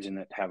can imagine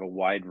that have a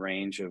wide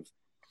range of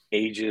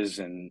ages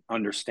and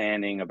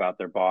understanding about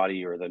their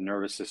body or the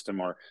nervous system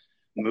or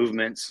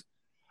movements.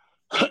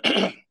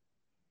 I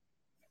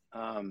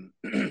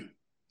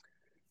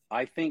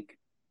think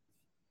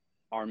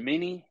our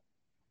Mini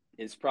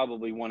is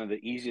probably one of the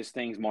easiest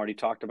things. Marty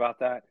talked about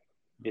that.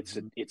 It's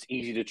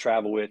easy to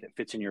travel with. It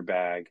fits in your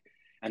bag.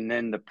 And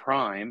then the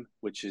Prime,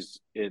 which is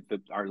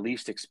our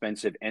least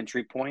expensive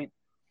entry point,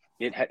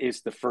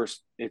 it's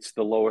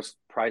the lowest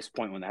price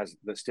point one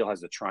that still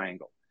has the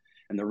triangle.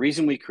 And the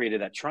reason we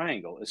created that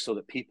triangle is so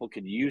that people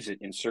could use it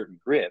in certain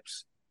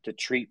grips to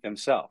treat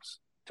themselves,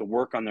 to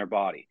work on their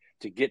body,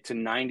 to get to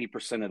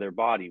 90% of their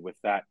body with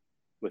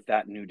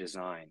that new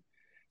design.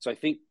 So I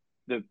think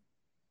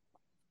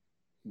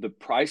the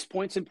price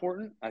point's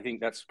important. I think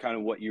that's kind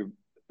of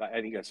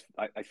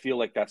I feel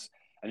like that's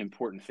an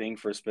important thing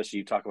for, especially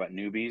you talk about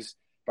newbies,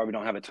 probably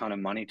don't have a ton of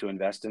money to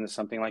invest into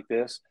something like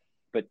this,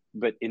 but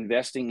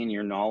investing in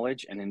your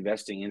knowledge and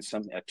investing in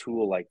a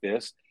tool like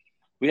this.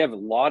 We have a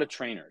lot of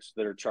trainers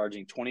that are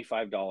charging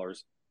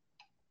 $25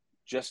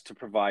 just to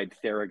provide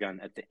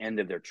Theragun at the end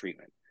of their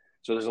treatment.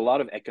 So there's a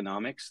lot of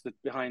economics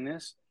behind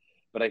this.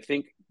 But I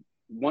think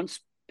once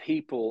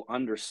people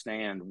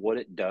understand what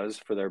it does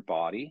for their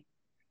body,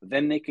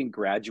 then they can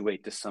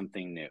graduate to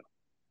something new.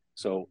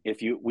 So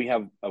we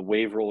have a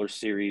wave roller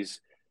series.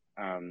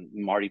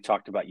 Marty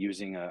talked about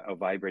using a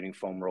vibrating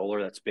foam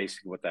roller. That's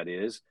basically what that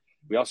is.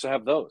 We also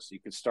have those. You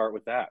could start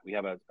with that. We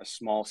have a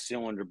small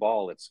cylinder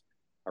ball that's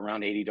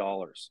around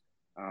 $80.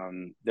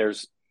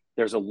 There's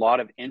a lot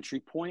of entry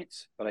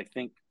points, but I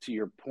think to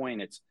your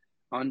point, it's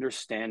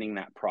understanding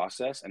that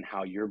process and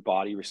how your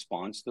body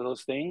responds to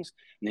those things,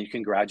 and then you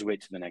can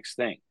graduate to the next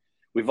thing.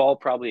 We've all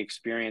probably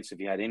experienced, if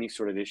you had any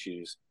sort of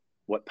issues,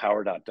 what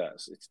PowerDot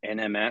does. It's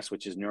NMS,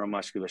 which is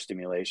neuromuscular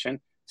stimulation.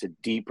 It's a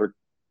deeper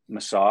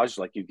massage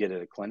like you get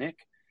at a clinic.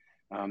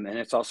 And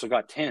it's also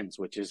got TENS,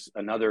 which is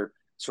another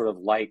sort of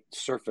light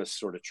surface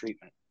sort of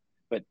treatment.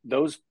 But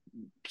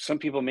some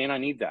people may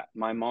not need that.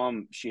 My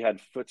mom, she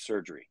had foot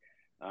surgery.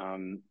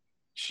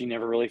 She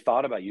never really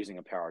thought about using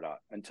a PowerDot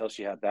until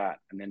she had that.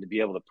 And then to be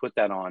able to put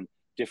that on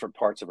different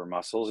parts of her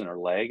muscles in her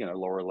leg and her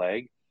lower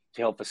leg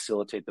to help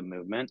facilitate the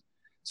movement.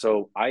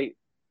 So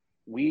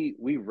we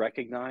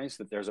recognize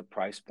that there's a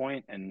price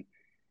point, and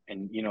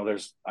you know,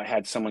 I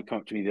had someone come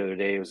up to me the other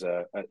day. It was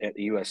at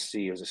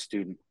USC. It was a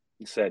student.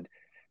 He said,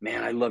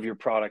 "Man, I love your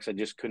products. I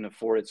just couldn't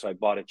afford it, so I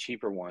bought a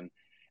cheaper one,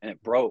 and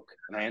it broke.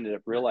 And I ended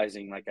up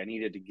realizing like I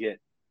needed to get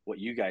what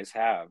you guys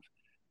have."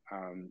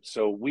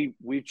 So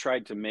we've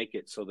tried to make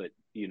it so that,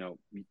 you know,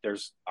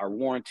 there's our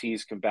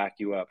warranties can back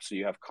you up, so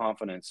you have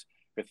confidence.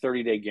 A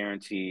 30-day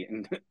guarantee.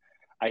 And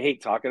I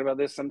hate talking about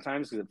this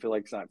sometimes because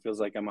it feels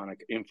like I'm on an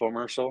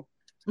infomercial.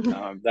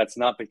 That's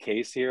not the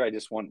case here. I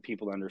just want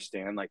people to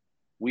understand, like,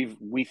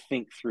 we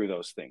think through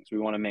those things. We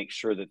want to make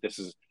sure that this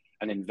is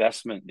an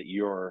investment that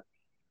you're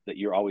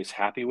always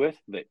happy with,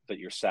 that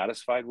you're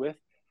satisfied with.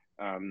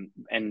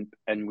 And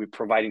we're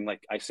providing,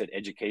 like I said,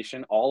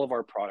 education. All of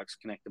our products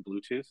connect to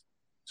Bluetooth.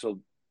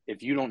 So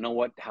if you don't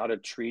know how to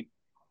treat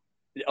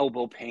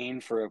elbow pain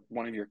for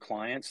one of your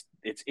clients,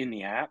 it's in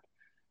the app.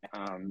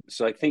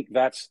 So I think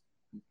that's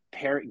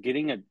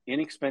getting an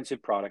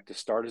inexpensive product to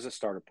start as a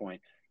starter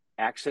point,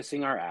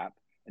 accessing our app,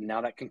 and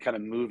now that can kind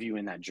of move you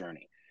in that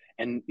journey.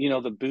 And, you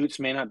know, the boots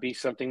may not be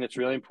something that's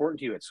really important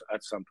to you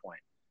at some point.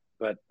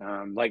 But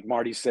like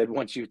Marty said,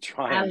 once you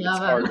try them, it's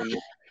hard.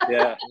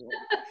 Yeah.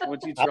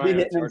 Once you try I'll be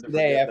hitting them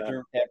today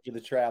after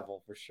the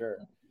travel, for sure.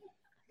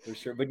 For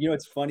sure. But, you know,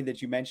 it's funny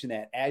that you mentioned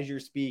that. As you're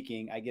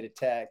speaking, I get a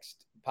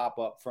text pop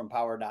up from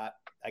PowerDot.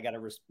 I got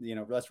to,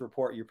 let's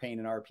report your pain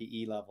and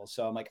RPE level.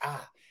 So I'm like,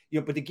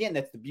 but again,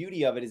 that's the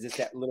beauty of it, is it's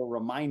that little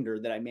reminder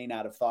that I may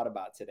not have thought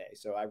about today.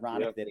 So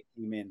ironic that it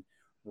came in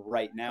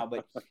right now.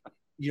 But,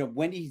 you know,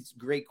 Wendy's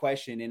great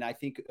question. And I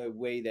think a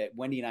way that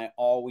Wendy and I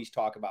always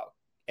talk about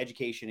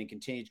education and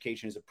continuing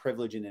education is a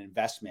privilege and an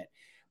investment.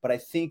 But I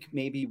think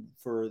maybe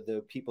for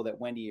the people that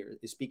Wendy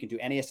is speaking to,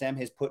 NASM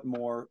has put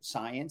more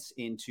science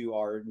into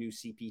our new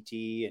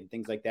CPT and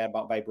things like that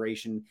about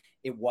vibration.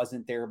 It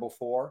wasn't there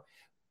before.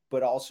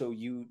 But also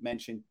you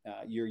mentioned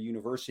your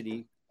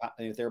university,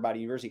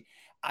 Therabody University.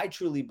 I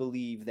truly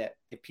believe that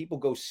if people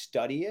go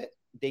study it,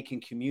 they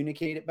can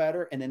communicate it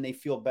better, and then they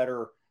feel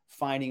better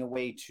finding a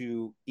way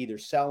to either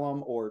sell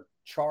them or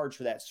charge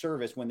for that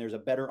service when there's a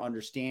better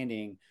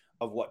understanding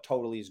of what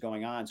totally is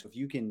going on. So if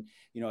you can,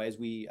 as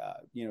we,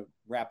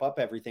 wrap up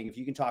everything, if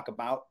you can talk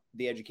about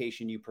the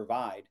education you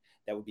provide,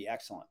 that would be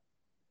excellent.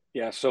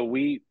 Yeah. So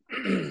we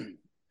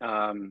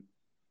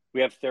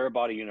have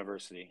Therabody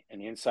University, and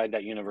inside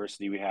that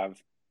university,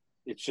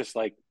 it's just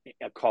like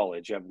a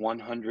college. You have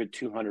 100,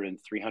 200, and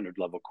 300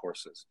 level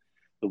courses.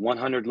 The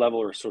 100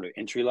 level are sort of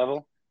entry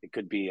level. It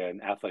could be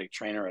an athletic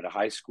trainer at a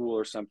high school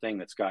or something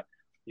that's got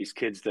these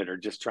kids that are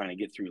just trying to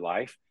get through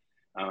life.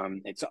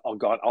 It's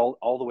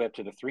all the way up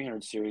to the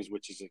 300 series,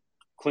 which is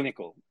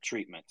clinical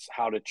treatments,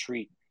 how to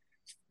treat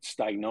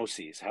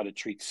diagnoses, how to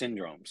treat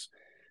syndromes,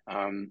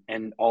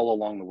 and all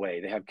along the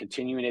way. They have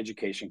continuing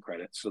education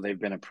credits. So they've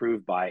been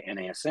approved by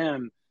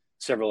NASM,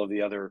 several of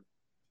the other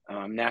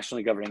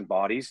nationally governing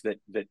bodies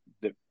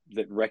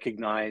that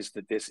recognize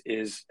that this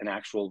is an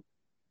actual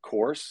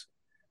course.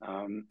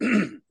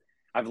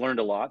 I've learned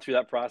a lot through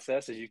that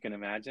process, as you can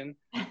imagine,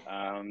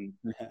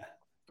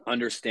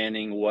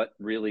 understanding what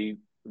really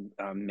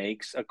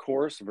makes a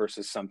course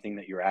versus something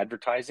that you're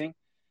advertising.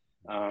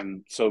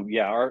 So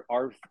yeah,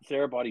 our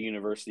Therabody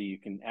University,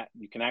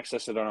 you can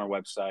access it on our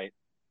website.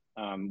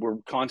 We're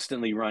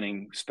constantly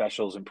running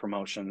specials and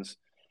promotions.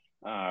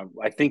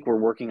 I think we're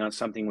working on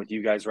something with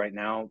you guys right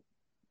now,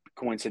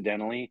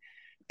 coincidentally,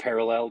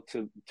 parallel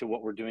to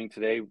what we're doing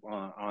today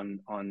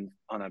on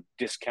a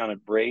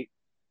discounted rate.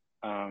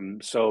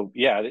 So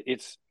yeah,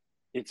 it's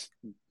if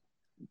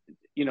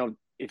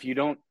you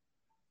don't,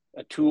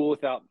 a tool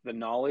without the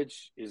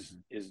knowledge is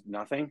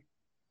nothing.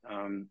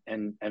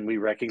 And we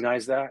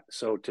recognize that.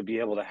 So to be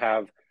able to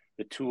have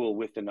the tool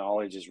with the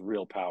knowledge is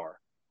real power.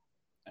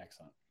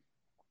 Excellent.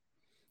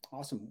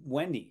 Awesome.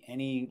 Wendy,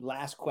 any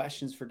last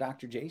questions for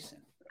Dr. Jason?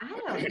 I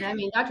don't know. I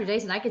mean, Dr.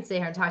 Jason, I could sit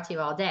here and talk to you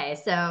all day.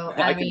 So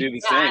I can do the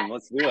same.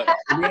 Let's do it.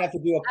 We have to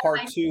do a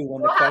part 2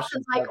 when we'll the have to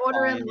questions like start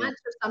order in flying in. lunch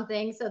or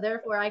something. So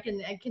therefore I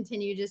can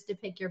continue just to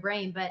pick your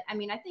brain. But I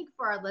mean, I think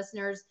for our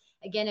listeners,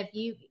 again, if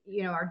you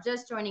are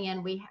just joining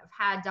in, we have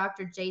had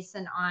Dr.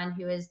 Jason on,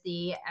 who is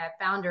the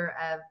founder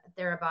of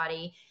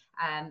Therabody,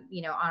 on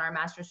our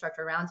Master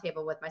Instructor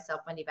Roundtable with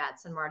myself, Wendy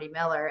Batts, and Marty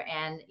Miller.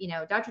 And,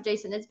 Dr.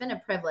 Jason, it's been a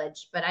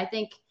privilege, but I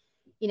think,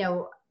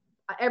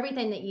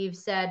 everything that you've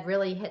said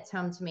really hits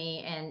home to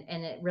me,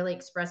 and it really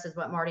expresses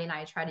what Marty and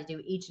I try to do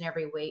each and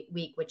every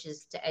week, which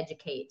is to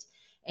educate.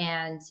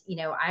 And,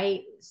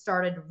 I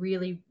started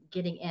really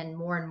getting in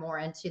more and more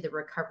into the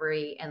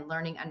recovery and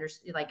learning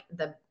like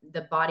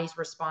the body's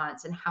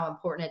response and how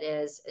important it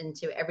is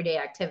into everyday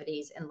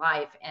activities in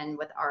life. And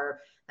with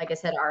like I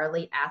said, our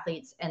elite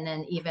athletes. And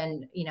then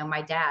even,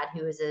 my dad,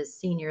 who is a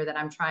senior that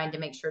I'm trying to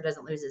make sure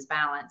doesn't lose his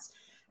balance.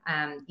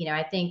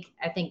 I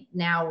think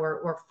now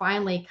we're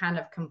finally kind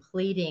of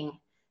completing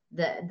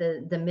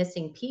the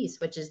missing piece,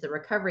 which is the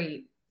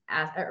recovery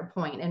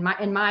point. In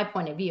my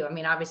point of view, I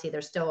mean, obviously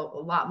there's still a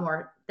lot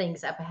more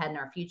things up ahead in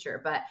our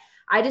future, but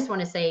I just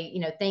want to say,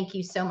 thank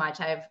you so much.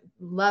 I've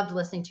loved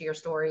listening to your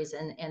stories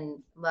and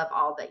love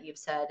all that you've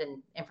said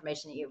and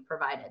information that you've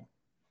provided.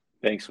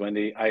 Thanks,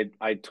 Wendy.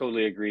 I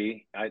totally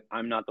agree.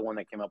 I'm not the one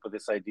that came up with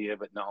this idea,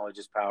 but knowledge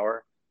is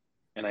power.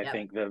 And I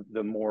think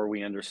the more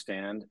we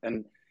understand,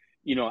 and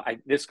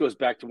this goes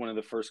back to one of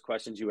the first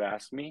questions you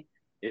asked me,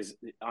 is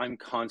I'm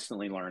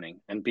constantly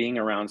learning, and being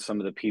around some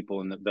of the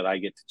people that I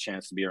get the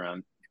chance to be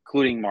around,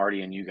 including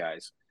Marty and you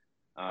guys.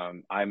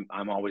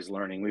 I'm always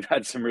learning. We've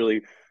had some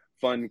really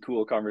fun,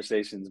 cool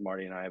conversations,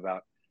 Marty and I,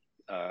 about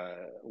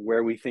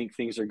where we think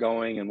things are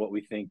going and what we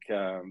think,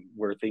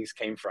 where things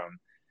came from.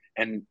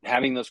 And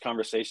having those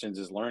conversations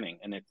is learning,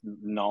 and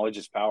knowledge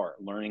is power,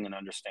 learning and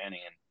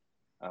understanding.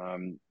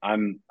 And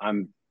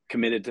I'm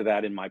committed to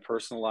that in my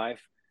personal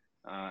life.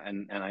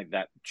 And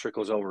that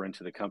trickles over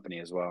into the company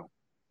as well.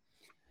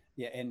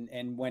 Yeah.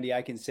 And Wendy,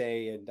 I can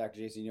say, and Dr.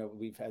 Jason,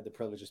 we've had the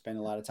privilege of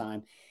spending a lot of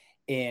time.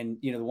 And,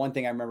 the one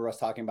thing I remember us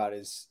talking about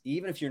is,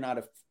 even if you're not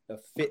a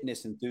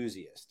fitness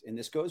enthusiast, and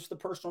this goes for the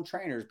personal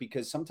trainers,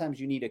 because sometimes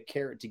you need a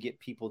carrot to get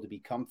people to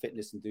become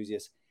fitness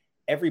enthusiasts.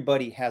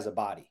 Everybody has a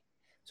body.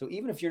 So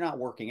even if you're not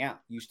working out,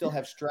 you still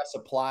have stress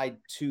applied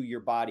to your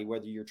body,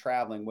 whether you're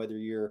traveling,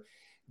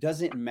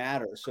 doesn't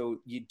matter. So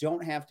you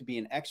don't have to be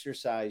an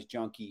exercise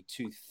junkie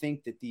to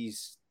think that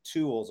these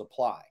tools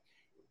apply.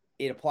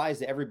 It applies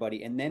to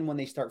everybody. And then when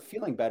they start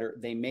feeling better,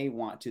 they may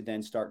want to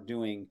then start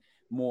doing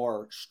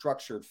more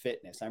structured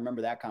fitness. I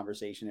remember that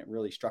conversation. It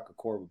really struck a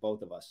chord with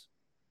both of us.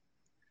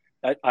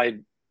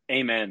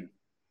 Amen.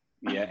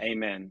 Yeah.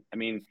 Amen. I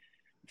mean,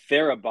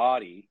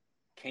 Therabody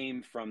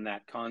came from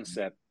that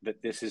concept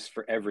that this is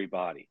for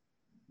everybody.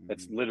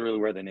 That's literally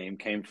where the name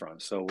came from.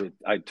 So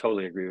I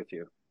totally agree with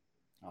you.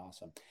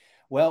 Awesome.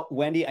 Well,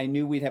 Wendy, I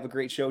knew we'd have a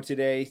great show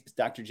today.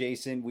 Dr.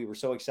 Jason, we were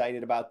so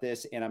excited about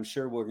this, and I'm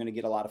sure we're going to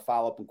get a lot of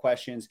follow-up and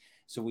questions.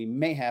 So we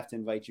may have to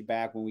invite you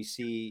back when we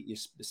see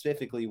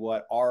specifically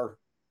what our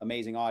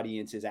amazing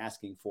audience is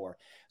asking for.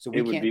 So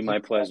it would be my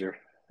pleasure.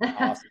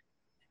 Awesome.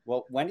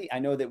 Well, Wendy, I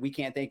know that we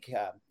can't thank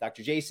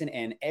Dr. Jason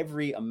and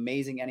every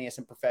amazing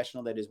NASM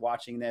professional that is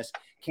watching this.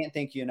 Can't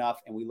thank you enough.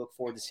 And we look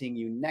forward to seeing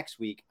you next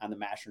week on the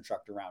Master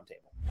Instructor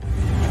Roundtable.